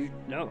gross.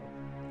 No.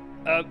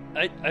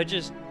 I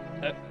just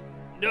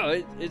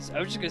no, it's I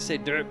was just gonna say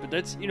dirt, but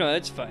that's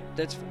that's fine.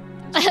 That's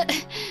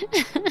fine.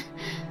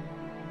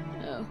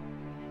 Oh.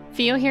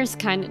 Theo hears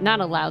kind of,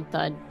 not a loud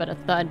thud, but a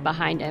thud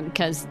behind him,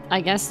 because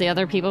I guess the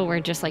other people were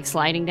just like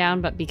sliding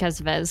down, but because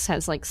Vez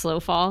has like slow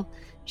fall,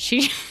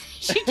 she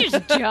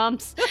just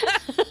jumps.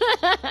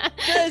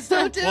 Guys,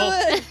 don't do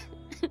Well-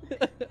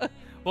 it!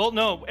 Well,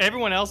 no,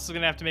 everyone else is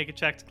gonna have to make a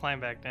check to climb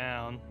back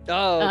down.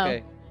 Oh,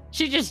 okay.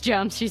 She just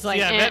jumps. She's like,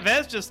 Yeah, eh.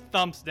 Vez just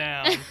thumps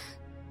down.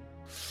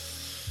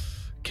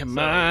 Come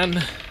Sorry.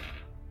 on.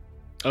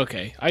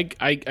 Okay, I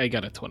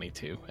got a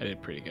 22. I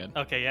did pretty good.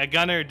 Okay, yeah,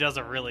 Gunner does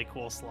a really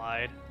cool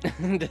slide.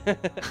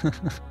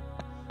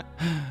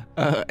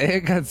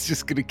 Aegon's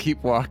just gonna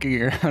keep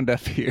walking around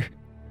up here.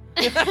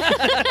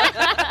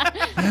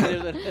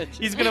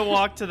 He's gonna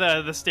walk to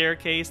the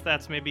staircase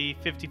that's maybe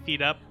 50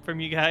 feet up from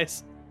you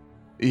guys.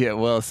 Yeah,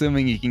 well,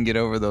 assuming you can get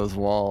over those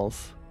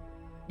walls.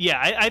 Yeah,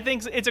 I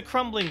think it's a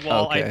crumbling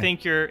wall. Okay. I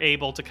think you're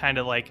able to kind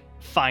of like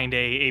find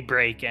a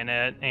break in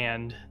it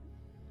and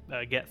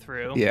get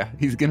through. Yeah,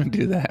 he's gonna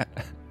do that.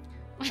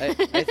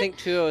 I think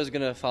Tuo is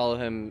gonna follow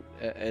him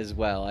as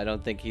well. I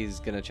don't think he's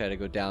gonna try to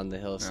go down the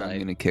I'm hillside.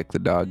 gonna kick the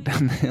dog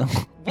down the hill.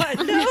 What?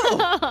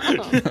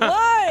 No!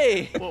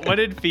 Why? What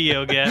did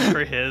Theo get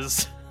for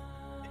his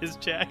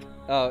check?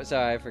 Oh,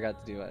 sorry, I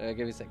forgot to do it.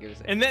 Give me a sec.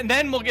 And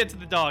then we'll get to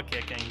the dog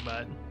kicking.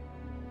 But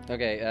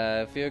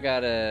Okay, Theo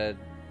got a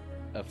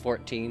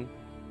 14.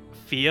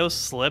 Theo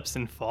slips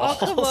and falls.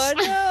 Oh, come on,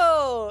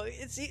 no!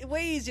 It's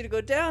way easier to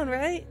go down,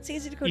 right? It's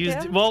easy to go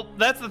down. Well,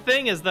 that's the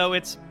thing is, though,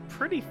 it's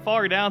pretty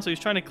far down, so he's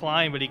trying to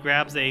climb, but he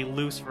grabs a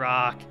loose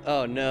rock.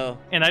 Oh, no.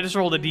 And I just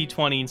rolled a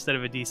d20 instead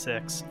of a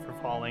d6 for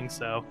falling,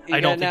 so You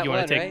I got don't a think nat you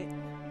want to one, take... right?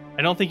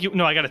 I don't think you...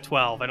 No, I got a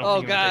 12. I don't Oh,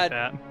 think you want to take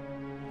God.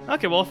 that.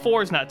 Okay, well, a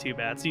 4 is not too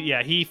bad. So,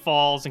 yeah, he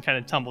falls and kind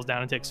of tumbles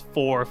down and takes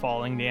 4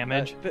 falling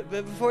damage. But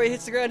before he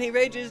hits the ground, he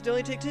rages to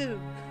only take 2.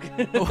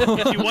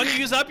 If you want to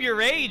use up your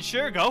rage,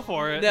 sure, go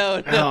for it.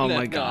 No, Oh no,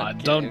 my no, god, I'm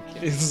don't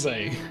kidding,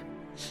 say.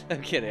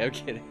 I'm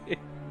kidding.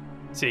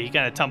 So he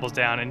kind of tumbles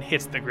down and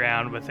hits the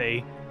ground with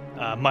a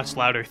much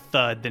louder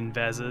thud than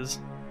Vez's.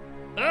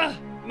 Ah,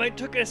 my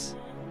tuchus.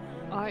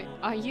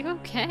 Are you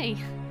okay?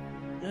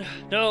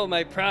 No,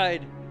 my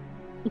pride.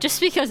 Just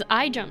because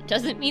I jump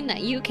doesn't mean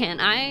that you can.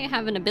 I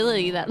have an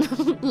ability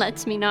that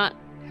lets me not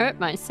hurt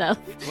myself.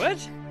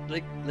 What?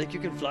 Like you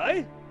can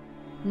fly?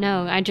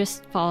 No, I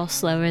just fall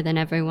slower than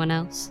everyone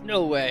else.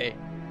 No way.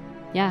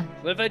 Yeah,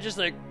 What if I just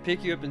like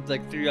pick you up and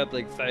like threw you up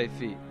like 5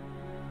 feet?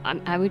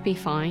 I would be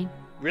fine.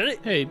 Really?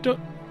 Hey,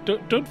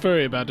 don't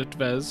worry about it,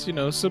 Vez. You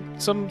know,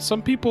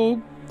 some people,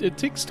 it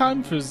takes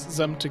time for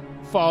them to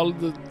fall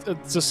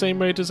at the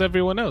same rate as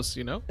everyone else.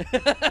 You know.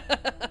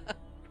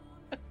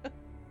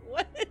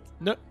 What?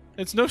 No,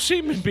 it's no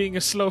shame in being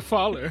a slow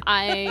faller.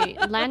 I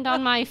land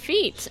on my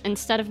feet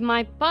instead of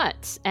my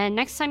butt, and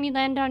next time you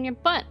land on your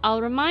butt,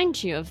 I'll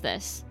remind you of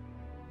this.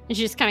 And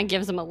she just kind of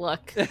gives him a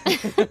look.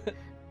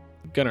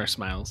 Gunnar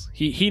smiles.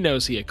 He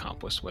knows he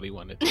accomplished what he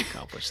wanted to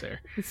accomplish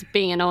there. It's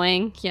being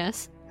annoying,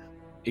 yes.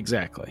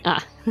 Exactly.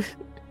 Ah.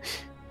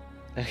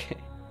 Okay,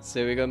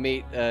 so we go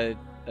meet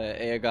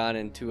Aegon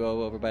and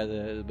Tuo over by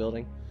the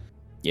building.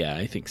 Yeah,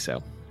 I think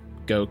so.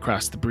 Go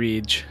across the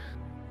bridge.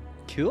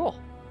 Cool.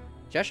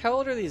 Josh, how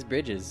old are these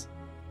bridges?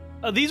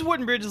 These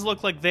wooden bridges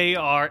look like they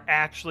are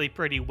actually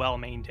pretty well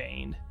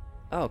maintained.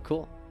 Oh,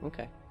 cool.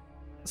 Okay.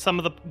 Some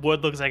of the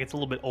wood looks like it's a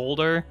little bit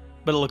older,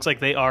 but it looks like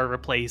they are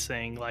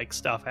replacing like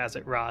stuff as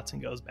it rots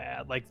and goes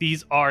bad. Like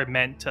these are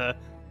meant to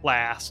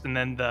last, and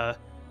then the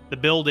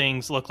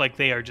buildings look like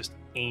they are just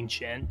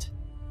ancient.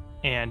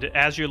 And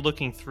as you're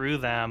looking through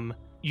them,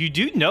 you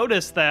do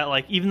notice that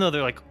like even though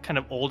they're like kind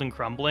of old and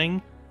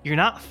crumbling, you're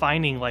not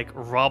finding like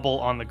rubble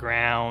on the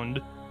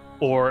ground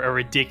or a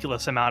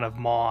ridiculous amount of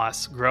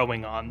moss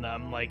growing on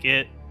them. Like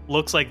it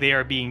looks like they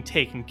are being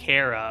taken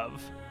care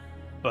of,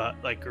 but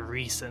like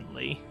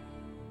recently.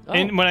 Oh,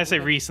 And when I say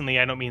okay. recently,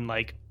 I don't mean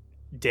like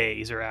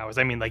days or hours.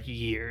 I mean like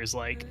years.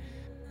 Like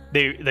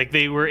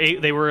they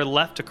were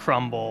left to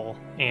crumble,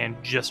 and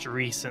just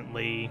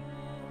recently,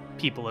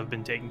 people have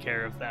been taking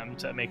care of them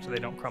to make sure they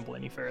don't crumble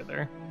any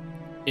further.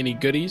 Any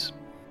goodies?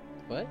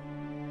 What?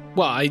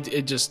 Well,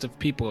 it just if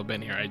people have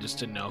been here, I just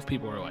didn't know if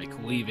people were like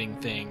leaving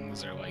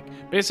things or like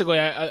basically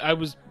I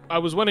was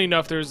wanting to know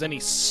if there was any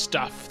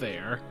stuff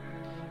there.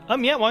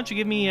 Yeah. Why don't you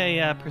give me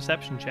a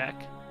perception check?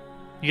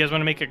 You guys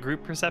want to make a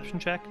group perception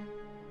check?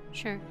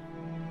 Sure.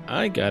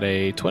 I got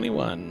a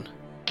 21.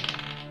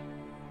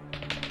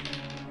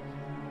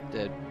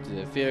 The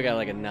Theo got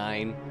like a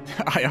 9.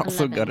 I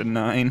also 11. got a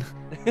 9.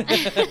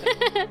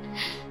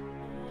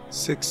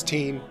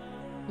 16.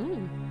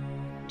 Ooh.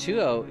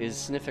 Tuo is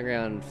sniffing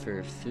around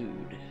for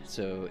food,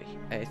 so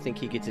I think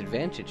he gets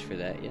advantage for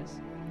that, yes?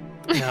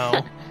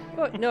 No.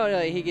 Oh, no,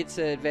 he gets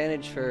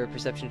advantage for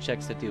perception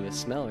checks that do with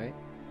smell, right?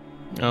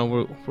 Oh,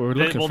 we're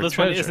looking Well, for this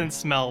treasure. one isn't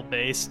smell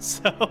based,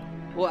 so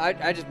Well,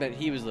 I just meant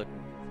he was looking.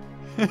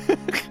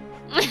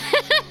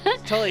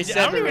 Totally I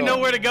separate don't even know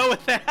role. where to go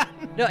with that.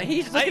 No,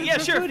 he's looking Yeah,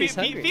 for sure. food. He's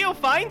hungry. Theo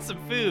finds some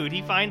food.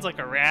 He finds like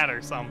a rat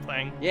or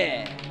something.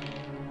 Yeah.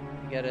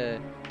 You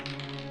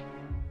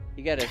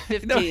got a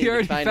 15 No, he to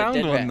already find a found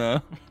dead one rat.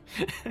 though.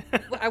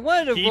 Well, I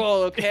wanted to He-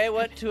 roll, okay? I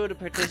want Tuo to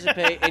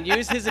participate and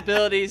use his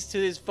abilities to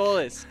his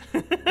fullest.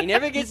 He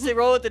never gets to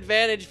roll with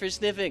advantage for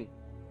sniffing.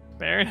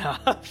 Fair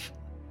enough.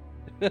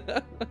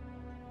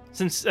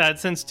 Since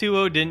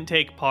 2-0 didn't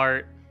take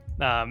part,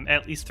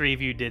 at least 3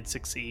 of you did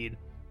succeed.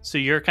 So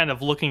you're kind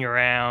of looking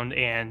around,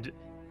 and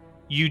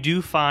you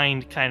do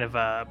find kind of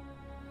a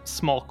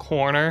small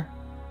corner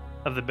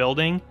of the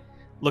building.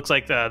 Looks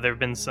like there have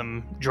been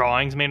some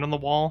drawings made on the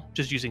wall,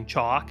 just using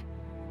chalk.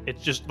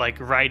 It's just like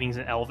writings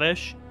in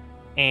Elvish,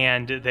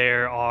 and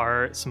there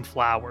are some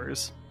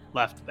flowers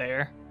left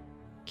there.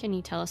 Can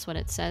you tell us what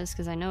it says?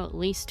 Because I know at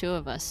least 2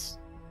 of us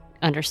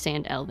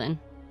understand Elven.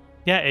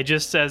 Yeah, it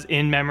just says,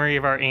 in memory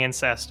of our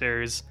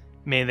ancestors,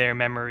 may their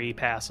memory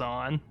pass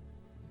on.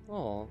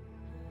 Oh.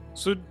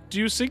 So, do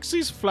you think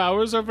these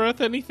flowers are worth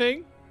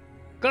anything?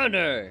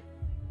 Gunnar,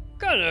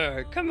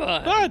 come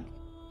on.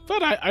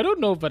 But I don't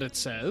know what it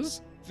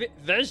says.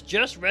 Vez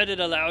just read it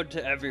aloud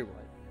to everyone.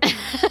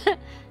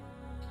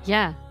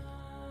 Yeah.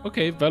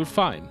 Okay, well,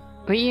 fine.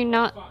 Were you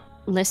not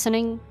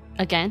listening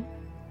again?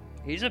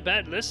 He's a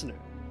bad listener.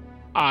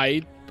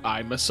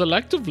 I'm a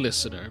selective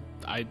listener.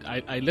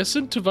 I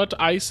listen to what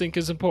I think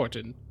is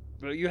important.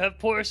 But you have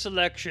poor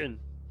selection.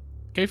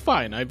 Okay,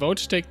 fine. I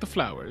won't take the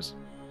flowers.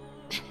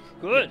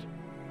 Good.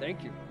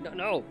 Thank you.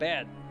 No,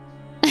 bad.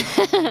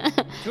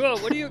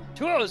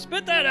 Tuo,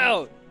 spit that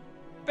out!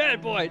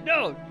 Bad boy,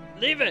 no!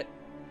 Leave it!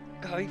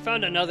 Oh, he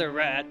found another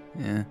rat.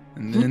 Yeah.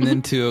 And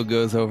then Tuo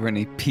goes over and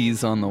he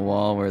pees on the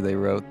wall where they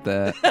wrote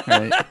that,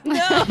 right?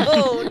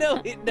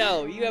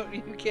 No,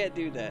 you can't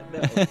do that. No.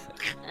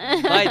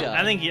 My dog.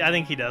 I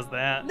think he does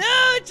that.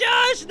 No,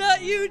 Josh,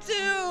 not you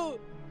too!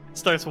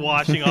 Starts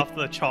washing off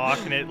the chalk,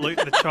 and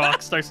the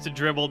chalk starts to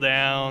dribble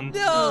down.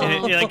 No!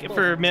 And like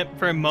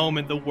for a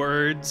moment, the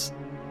words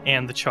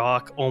and the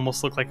chalk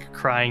almost look like a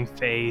crying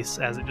face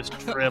as it just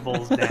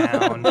dribbles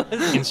down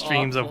in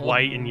streams of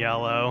white and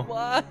yellow.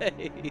 Why?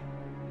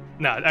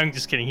 No, I'm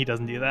just kidding. He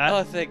doesn't do that.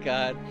 Oh, thank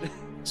God.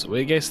 So what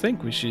do you guys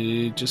think? We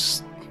should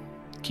just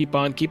keep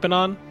on keeping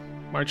on?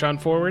 March on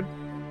forward?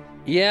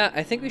 Yeah,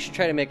 I think we should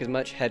try to make as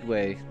much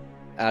headway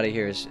out of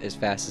here as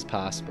fast as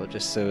possible,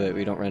 just so that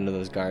we don't run into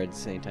those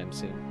guards anytime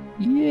soon.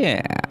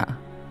 Yeah.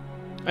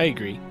 I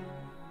agree.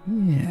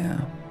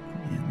 Yeah,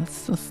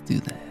 let's do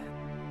that.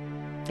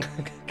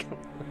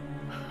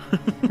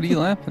 What are you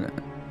laughing at?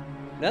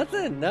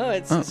 Nothing. No,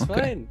 it's okay.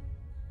 fine.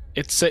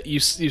 It's you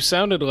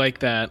sounded like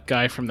that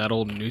guy from that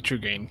old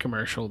Nutrigrain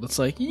commercial that's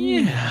like,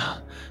 yeah,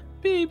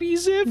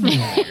 babies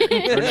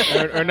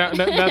everywhere. or not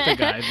the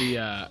guy,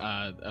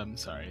 I'm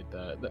sorry,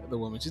 the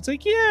woman. She's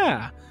like,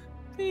 yeah,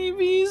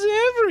 babies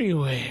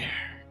everywhere.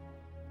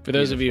 For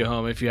those of you at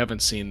home, if you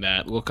haven't seen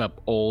that, look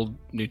up old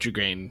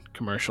Nutrigrain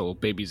commercial,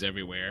 babies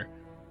everywhere.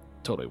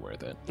 Totally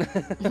worth it.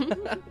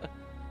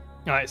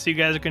 All right, so you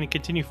guys are going to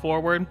continue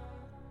forward?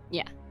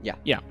 Yeah.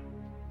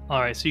 All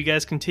right, so you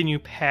guys continue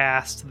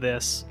past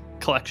this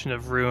collection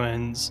of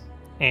ruins,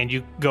 and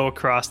you go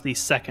across the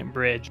second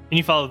bridge, and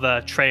you follow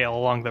the trail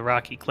along the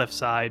rocky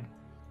cliffside,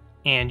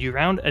 and you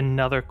round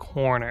another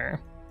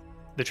corner.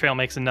 The trail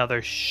makes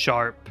another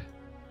sharp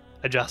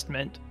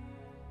adjustment,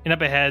 and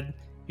up ahead,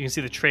 you can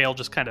see the trail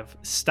just kind of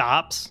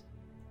stops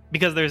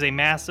because there's a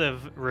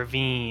massive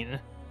ravine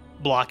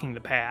blocking the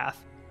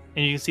path,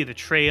 and you can see the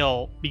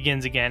trail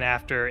begins again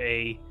after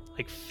a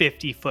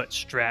 50-foot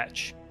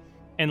stretch.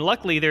 And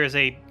luckily, there is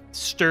a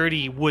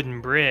sturdy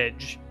wooden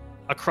bridge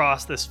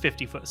across this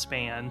 50-foot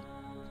span,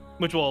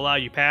 which will allow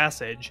you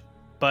passage.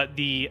 But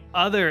the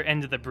other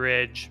end of the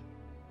bridge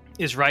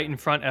is right in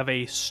front of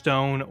a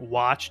stone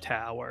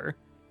watchtower,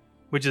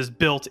 which is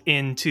built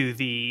into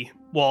the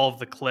wall of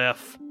the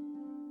cliff.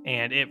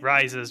 And it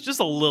rises just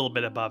a little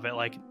bit above it,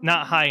 like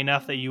not high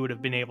enough that you would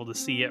have been able to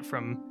see it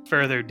from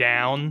further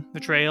down the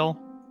trail,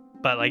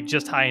 but like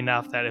just high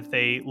enough that if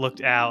they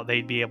looked out,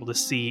 they'd be able to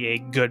see a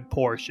good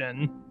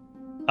portion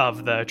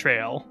of the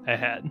trail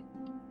ahead.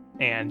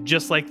 And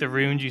just like the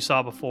ruins you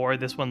saw before,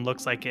 this one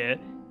looks like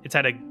it's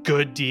had a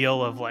good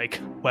deal of like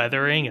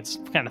weathering. It's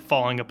kind of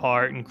falling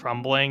apart and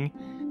crumbling,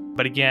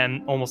 but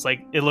again, almost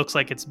like it looks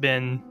like it's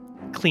been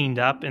cleaned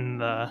up in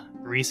the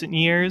recent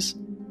years,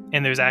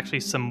 and there's actually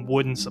some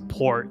wooden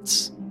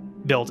supports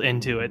built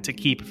into it to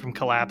keep it from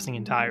collapsing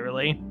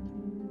entirely.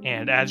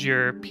 And as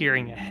you're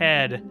peering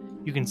ahead,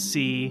 you can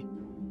see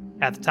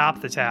at the top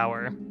of the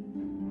tower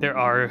there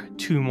are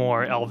 2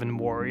 more elven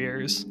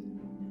warriors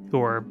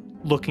who are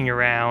looking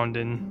around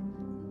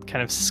and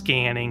kind of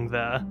scanning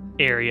the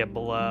area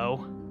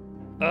below.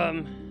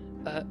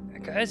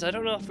 Guys, I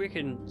don't know if we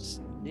can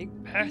sneak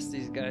past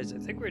these guys. I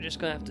think we're just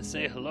gonna have to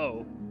say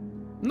hello.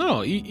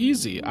 No,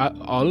 easy.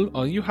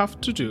 All you have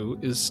to do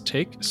is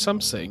take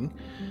something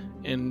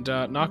and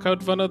knock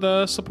out one of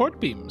the support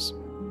beams.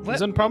 What?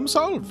 Then problem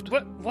solved.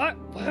 What?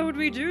 Why would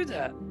we do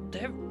that?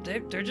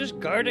 They're just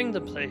guarding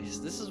the place.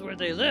 This is where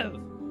they live.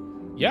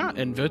 Yeah,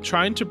 and we're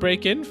trying to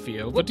break in,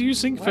 Theo. What do you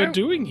think we're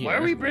doing here? Why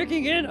are we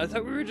breaking in? I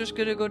thought we were just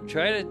gonna go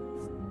try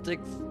to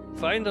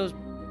find those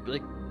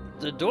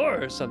the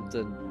door or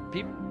something.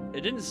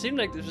 It didn't seem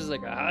like this was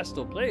like a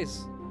hostile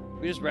place.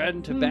 We just ran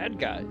into bad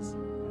guys.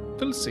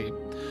 We'll see.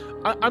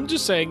 I'm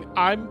just saying.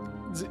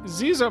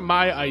 These are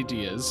my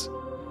ideas.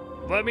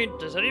 Well, I mean,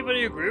 does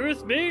anybody agree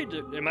with me?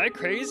 Am I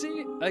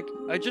crazy? Like,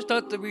 I just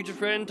thought that we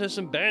just ran into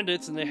some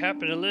bandits and they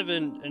happen to live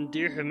in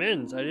Deir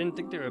Hamins. I didn't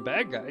think they were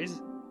bad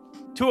guys.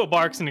 Tua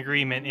barks in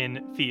agreement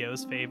in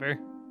Theo's favor.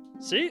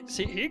 See,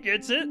 he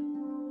gets it.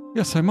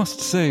 Yes, I must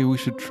say we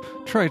should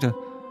try to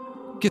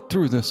get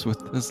through this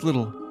with as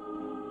little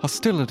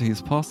hostility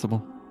as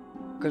possible.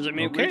 Because, I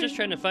mean, Okay. we're just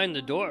trying to find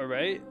the door,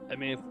 right? I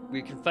mean, if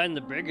we can find the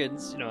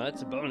brigands,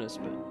 that's a bonus,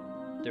 but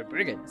they're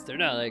brigands. They're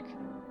not like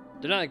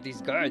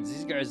these guards.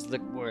 These guards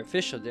look more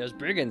official. Those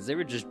brigands, they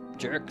were just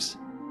jerks.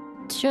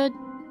 Should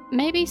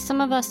maybe some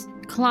of us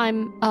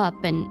climb up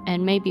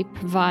and maybe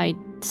provide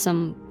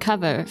some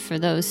cover for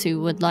those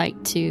who would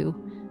like to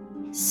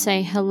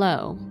say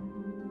hello?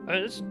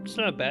 It's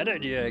not a bad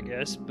idea, I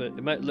guess, but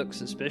it might look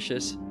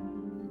suspicious.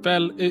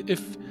 Well,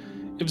 if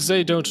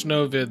they don't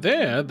know we're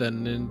there,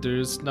 then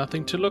there's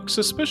nothing to look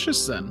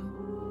suspicious then.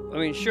 I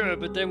mean, sure,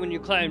 but then when you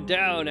climb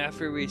down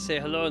after we say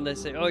hello and they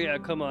say, oh yeah,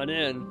 come on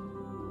in,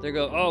 they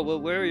go, oh, well,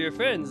 where are your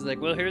friends? Like,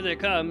 well, here they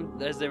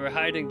come, as they were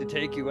hiding to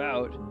take you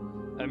out.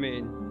 I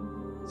mean,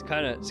 it's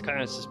kind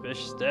of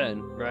suspicious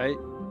then, right?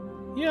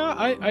 Yeah,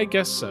 I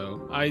guess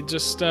so. I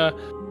just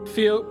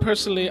feel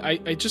personally, I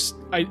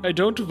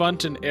don't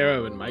want an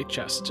arrow in my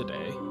chest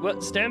today. Well,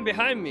 stand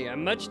behind me.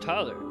 I'm much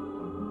taller.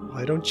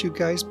 Why don't you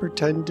guys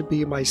pretend to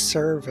be my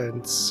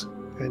servants?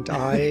 And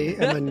I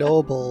am a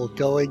noble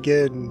going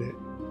in,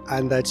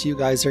 and that you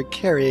guys are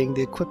carrying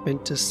the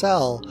equipment to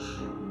sell.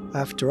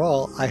 After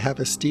all, I have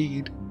a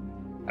steed.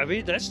 I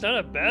mean, that's not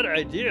a bad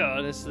idea,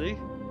 honestly.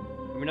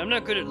 I mean, I'm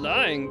not good at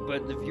lying,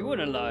 but if you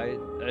want to lie,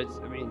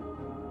 I mean,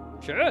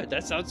 sure,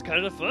 that sounds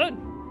kind of fun.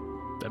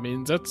 That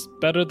means that's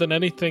better than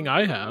anything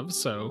I have,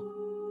 so...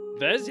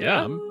 Vez,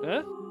 Yeah.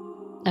 Huh?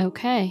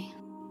 Okay.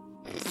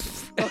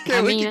 Okay,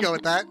 I we mean- can go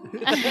with that.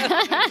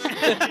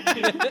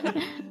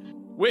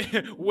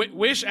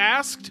 Wish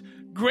asked,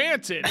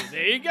 granted.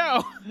 There you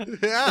go.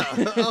 Yeah,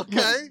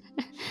 okay.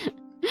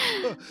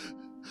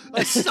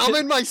 I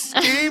summon my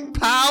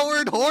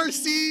steam-powered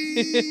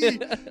horsey!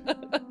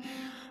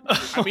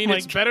 I mean, Oh my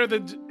it's better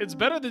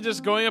than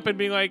just going up and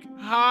being like,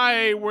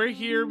 "Hi, we're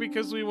here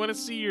because we want to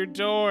see your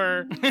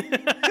door.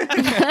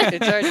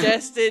 It's our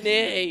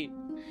destiny.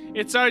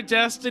 It's our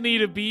destiny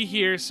to be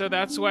here, so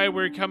that's why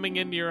we're coming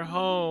into your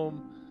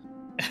home."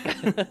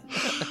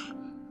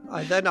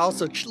 I then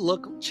also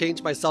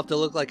change myself to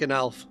look like an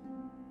elf.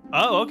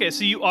 Oh, okay.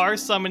 So you are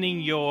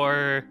summoning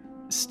your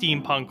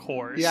steampunk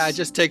horse. Yeah, it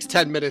just takes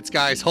 10 minutes,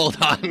 guys. Hold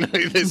on.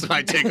 This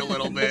might take a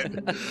little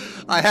bit.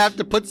 I have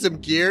to put some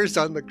gears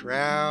on the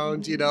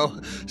ground,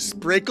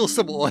 sprinkle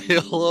some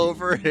oil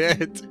over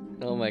it,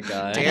 Oh my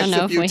god. I don't dance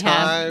know a if few we have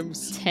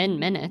times. 10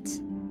 minutes.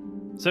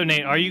 So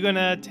Nate, are you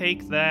gonna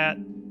take that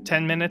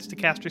 10 minutes to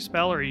cast your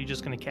spell, or are you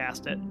just gonna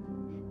cast it?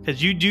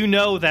 Because you do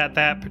know that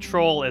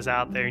patrol is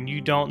out there, and you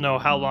don't know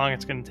how long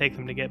it's gonna take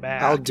them to get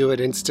back. I'll do it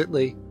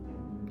instantly.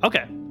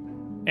 Okay.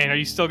 And are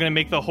you still gonna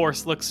make the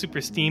horse look super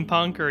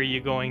steampunk, or are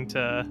you going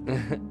to?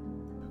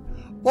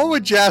 What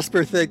would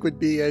Jasper think would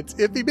be it?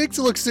 If he makes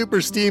it look super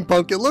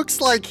steampunk, it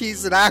looks like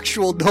he's an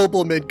actual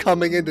nobleman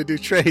coming in to do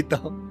trade,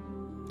 though.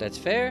 That's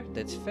fair.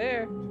 That's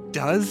fair.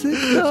 Does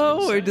it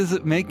though, or does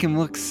it make him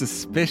look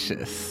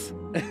suspicious?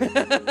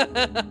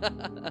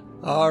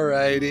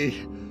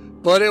 Alrighty.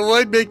 But it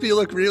would make me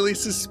look really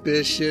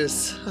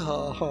suspicious.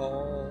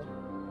 Oh.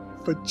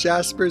 But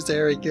Jasper's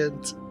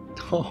arrogant.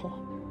 Oh.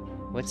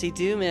 What's he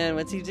do, man?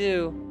 What's he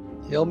do?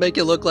 He'll make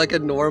it look like a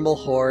normal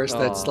horse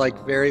that's Aw.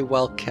 very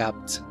well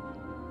kept.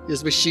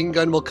 His machine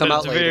gun will come But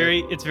out later.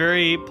 it's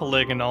very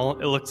polygonal.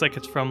 It looks like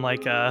it's from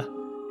like an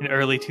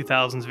early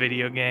 2000s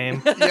video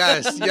game.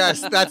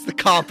 Yes, that's the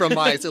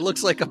compromise. It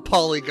looks like a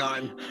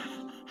polygon.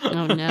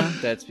 Oh no.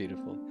 That's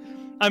beautiful.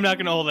 I'm not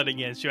gonna hold that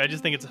against you. I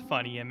just think it's a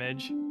funny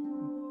image.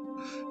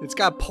 It's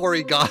got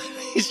Porygon.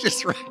 He's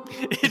just right.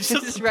 It's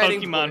just Just a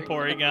writing Pokemon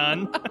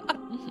Porygon.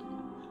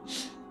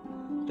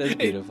 That's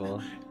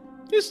beautiful.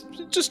 It's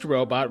just a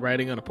robot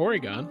riding on a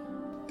Porygon.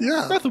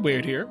 Yeah. Nothing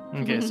weird here.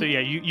 Okay, so yeah,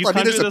 you Well,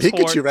 I mean, conjure there's a this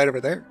horse. Pikachu right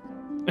over there.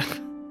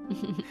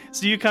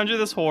 So you conjure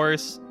this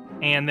horse,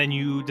 and then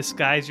you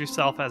disguise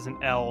yourself as an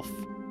elf,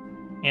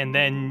 and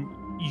then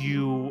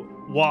you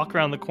walk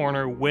around the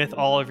corner with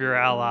all of your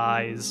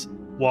allies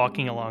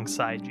walking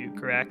alongside you,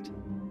 correct?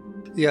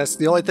 Yes,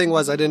 the only thing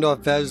was I didn't know if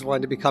Vez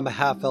wanted to become a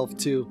half-elf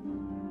too.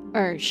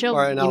 Or she'll,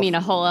 Or an you elf. mean a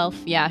whole elf?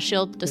 Yeah,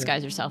 she'll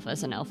disguise herself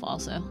as an elf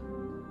also.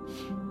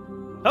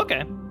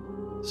 Okay.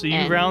 So you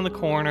And- round the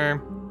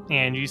corner,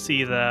 and you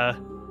see the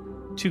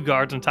two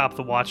guards on top of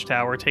the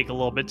watchtower take a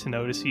little bit to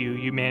notice you.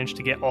 You manage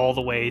to get all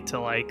the way to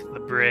like the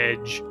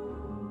bridge,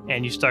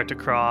 and you start to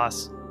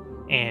cross,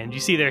 and you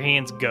see their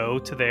hands go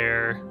to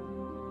their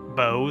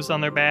bows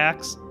on their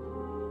backs,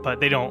 but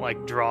they don't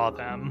like draw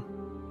them.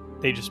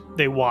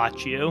 They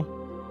watch you,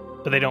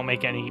 but they don't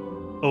make any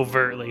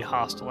overtly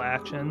hostile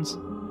actions.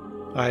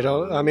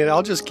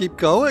 I'll just keep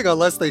going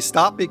unless they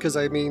stop me, because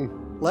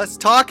less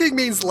talking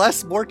means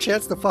more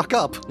chance to fuck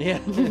up. Yeah.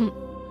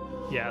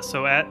 Yeah,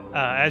 so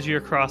as you're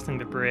crossing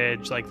the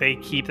bridge, like they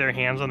keep their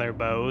hands on their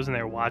bows and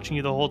they're watching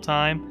you the whole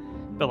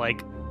time. But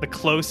like the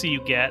closer you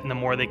get and the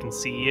more they can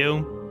see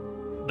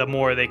you, the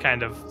more they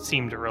kind of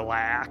seem to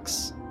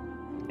relax.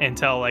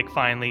 Until like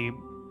finally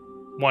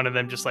one of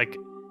them just like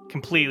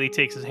completely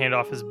takes his hand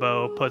off his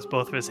bow, puts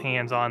both of his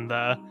hands on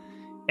the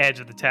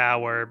edge of the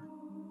tower,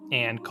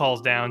 and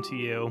calls down to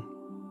you.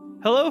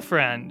 Hello,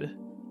 friend.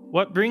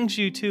 What brings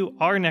you to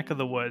our neck of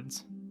the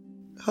woods?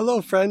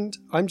 Hello, friend.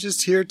 I'm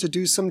just here to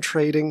do some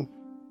trading.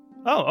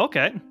 Oh,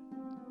 okay.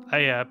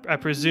 I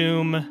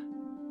presume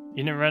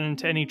you didn't run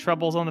into any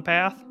troubles on the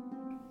path?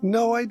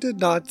 No, I did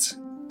not.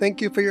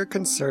 Thank you for your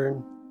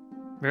concern.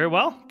 Very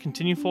well.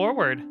 Continue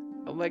forward.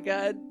 Oh my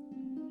god.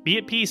 Be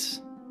at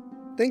peace.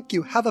 Thank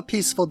you. Have a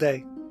peaceful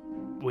day.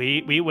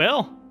 We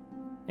will.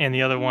 And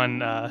the other one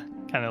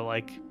kind of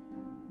like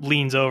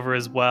leans over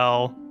as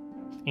well.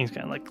 He's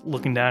kind of like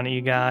looking down at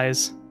you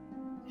guys.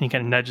 And he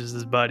kind of nudges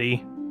his buddy.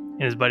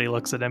 And his buddy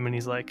looks at him and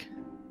he's like,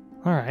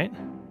 all right.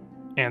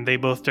 And they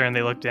both turn,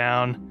 they look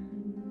down.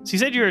 So you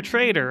said you're a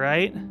trader,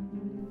 right?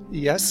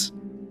 Yes.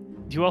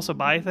 Do you also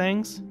buy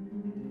things?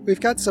 We've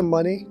got some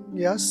money.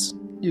 Yes.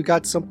 You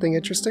got something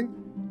interesting?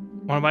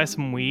 Want to buy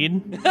some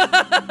weed?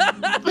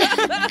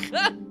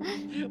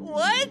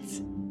 What?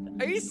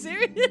 Are you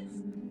serious?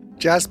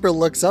 Jasper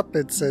looks up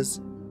and says,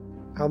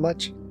 how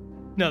much?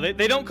 No,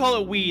 they don't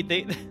call it weed.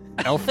 They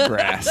Elf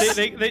grass. What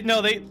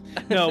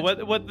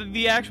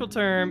the actual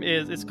term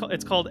is?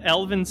 It's called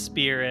Elven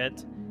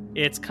Spirit.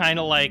 It's kind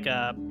of like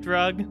a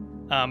drug,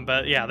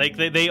 but yeah,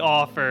 they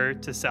offer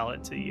to sell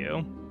it to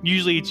you.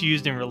 Usually, it's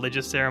used in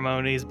religious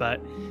ceremonies, but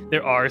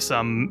there are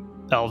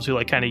some elves who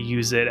like kind of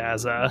use it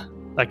as a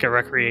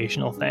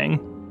recreational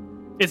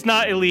thing. It's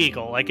not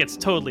illegal. Like it's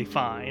totally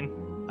fine.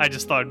 I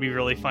just thought it'd be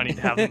really funny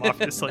to have them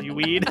offer to sell you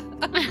weed.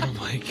 Oh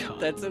my god.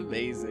 That's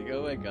amazing.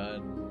 Oh my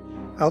god.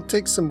 I'll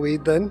take some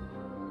weed then.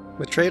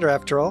 I'm a trader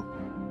after all.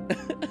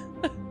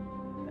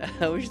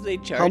 How much do they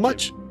charge? How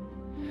much?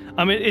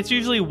 It's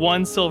usually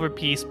 1 silver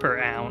piece per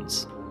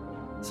ounce.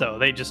 So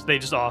they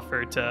just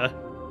offer to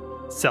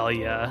sell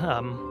you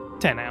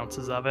 10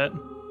 ounces of it.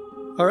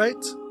 All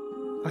right.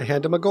 I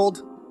hand him a gold.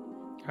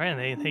 All right,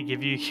 and they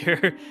give you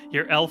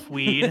your elf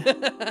weed.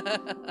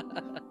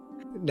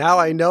 Now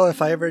I know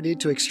if I ever need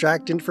to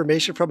extract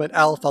information from an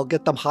elf, I'll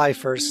get them high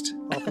first.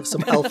 Off of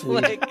some elf Oh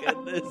my weed.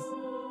 goodness.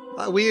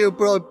 We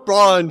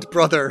bond,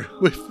 brother,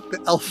 with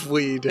the elf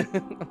weed.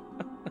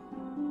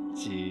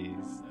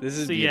 Jeez. This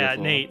is So beautiful. yeah,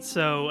 Nate.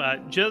 So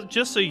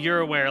just so you're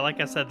aware, like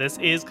I said, this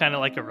is kind of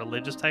like a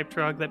religious type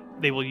drug that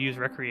they will use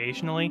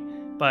recreationally.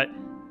 But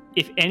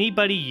if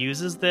anybody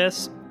uses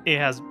this, it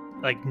has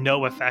like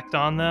no effect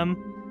on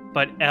them.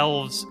 But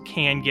elves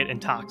can get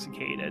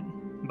intoxicated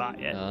by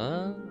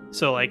it.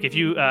 So like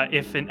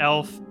if an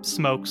elf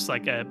smokes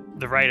like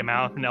the right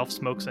amount, if an elf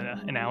smokes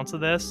an ounce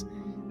of this,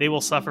 they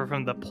will suffer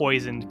from the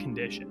poisoned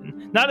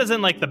condition. Not as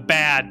in like the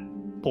bad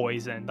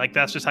poison, like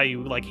that's just how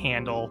you like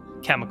handle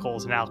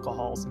chemicals and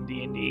alcohols in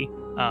D&D.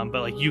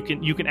 But like you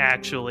can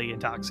actually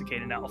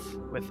intoxicate an elf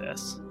with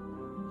this.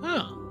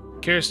 Oh.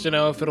 Curious to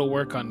know if it'll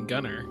work on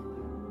Gunner.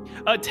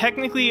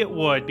 Technically it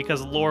would,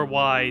 because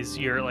lore-wise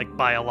you're like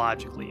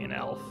biologically an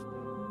elf.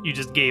 You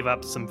just gave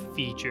up some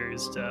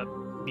features to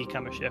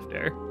become a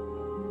shifter.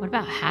 What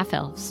about half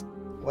elves?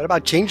 What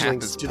about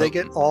changelings? Half is Do they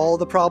get all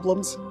the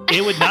problems?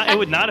 It would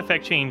not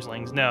affect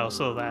changelings, no.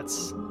 So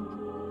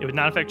it would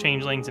not affect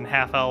changelings and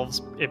half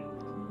elves.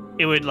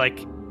 It would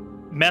like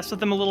mess with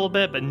them a little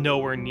bit, but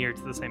nowhere near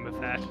to the same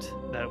effect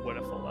that it would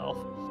a full elf.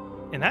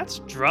 And that's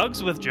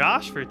Drugs with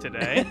Josh for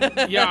today.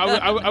 Yeah,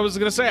 I was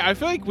gonna say, I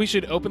feel like we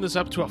should open this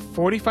up to a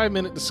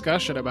 45-minute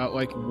discussion about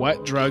like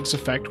what drugs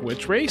affect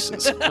which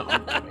races. No,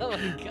 I'm kidding. Oh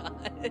my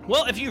god.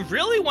 Well, if you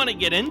really want to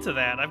get into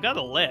that, I've got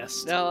a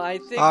list. No, I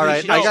think All we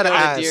right, should I just gotta go to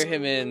ask. Dear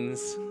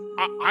Himins.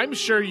 I'm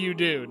sure you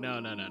do.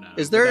 No.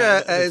 Is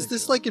there is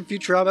this like in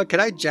Futurama? Can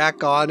I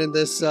jack on in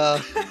this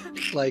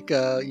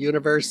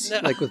universe, No.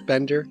 like with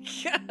Bender?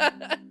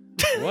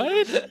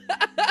 What?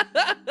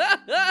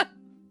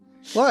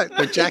 What?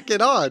 They're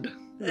jacking on.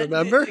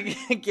 Remember?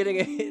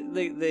 Getting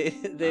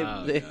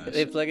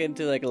they plug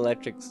into like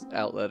electric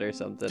outlet or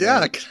something.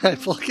 Yeah, right? can I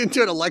plug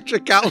into an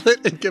electric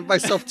outlet and give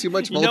myself too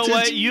much You voltage? know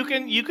what?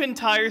 You can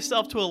tie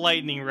yourself to a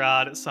lightning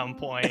rod at some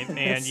point,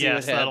 and See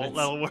yes, what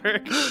that'll happens.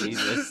 work.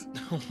 Jesus.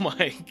 Oh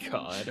my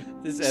god.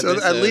 This So at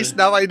episode- least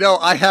now I know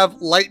I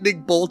have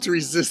lightning bolt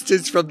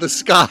resistance from the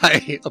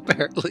sky,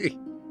 apparently.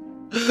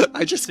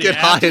 I just So get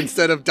yeah. high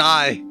instead of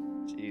die.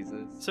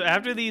 Jesus. So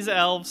after these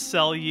elves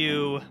sell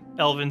you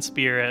Elven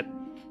Spirit,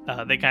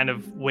 they kind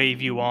of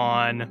wave you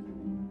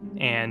on,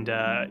 and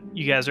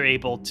you guys are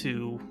able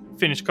to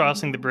finish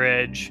crossing the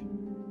bridge,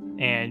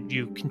 and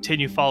you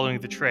continue following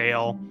the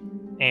trail,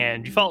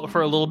 and you follow it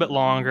for a little bit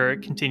longer.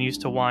 It continues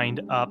to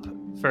wind up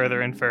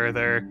further and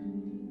further,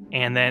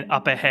 and then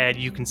up ahead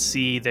you can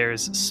see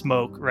there's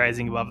smoke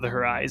rising above the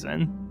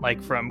horizon,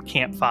 like from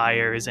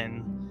campfires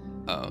and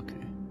Oh, okay.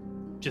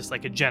 just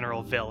like a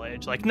general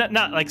village, like not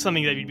like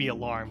something that you'd be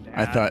alarmed at.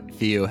 I thought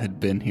Theo had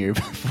been here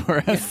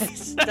before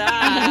us.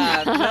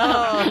 Stop!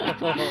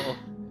 No.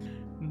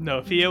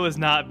 No, Theo has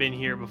not been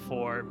here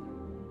before,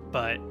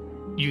 but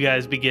you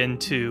guys begin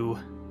to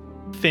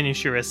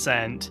finish your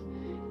ascent,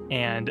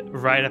 and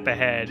right up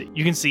ahead,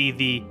 you can see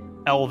the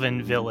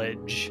Elven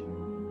village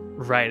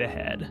right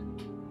ahead.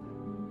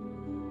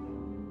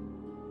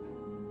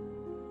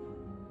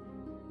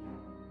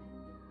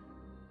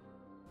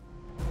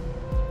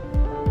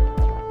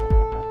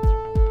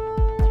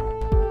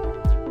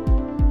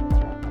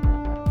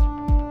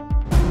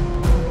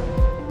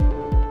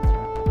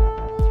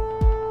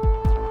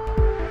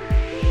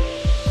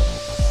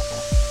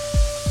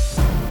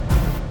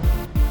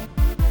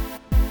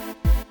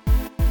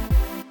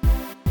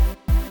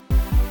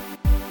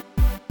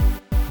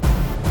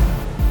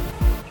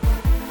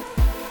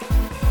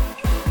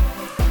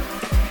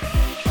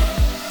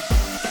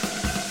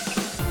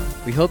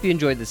 We hope you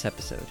enjoyed this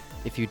episode.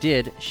 If you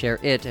did, share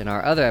it and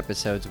our other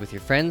episodes with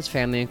your friends,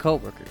 family, and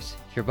coworkers.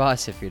 Your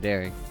boss if you're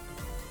daring.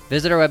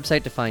 Visit our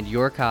website to find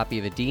your copy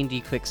of a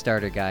D&D Quick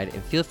Starter Guide,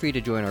 and feel free to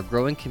join our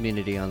growing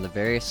community on the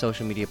various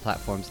social media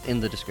platforms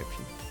in the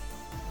description.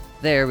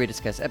 There, we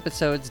discuss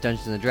episodes,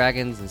 Dungeons &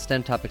 Dragons, and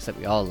STEM topics that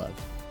we all love.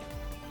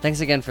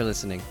 Thanks again for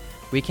listening.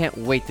 We can't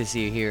wait to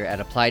see you here at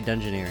Applied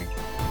Dungeoneering.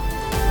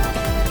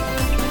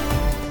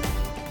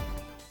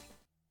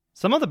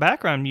 Some of the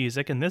background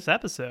music in this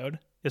episode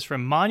is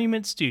from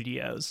Monument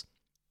Studios.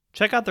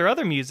 Check out their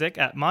other music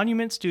at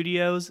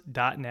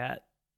monumentstudios.net.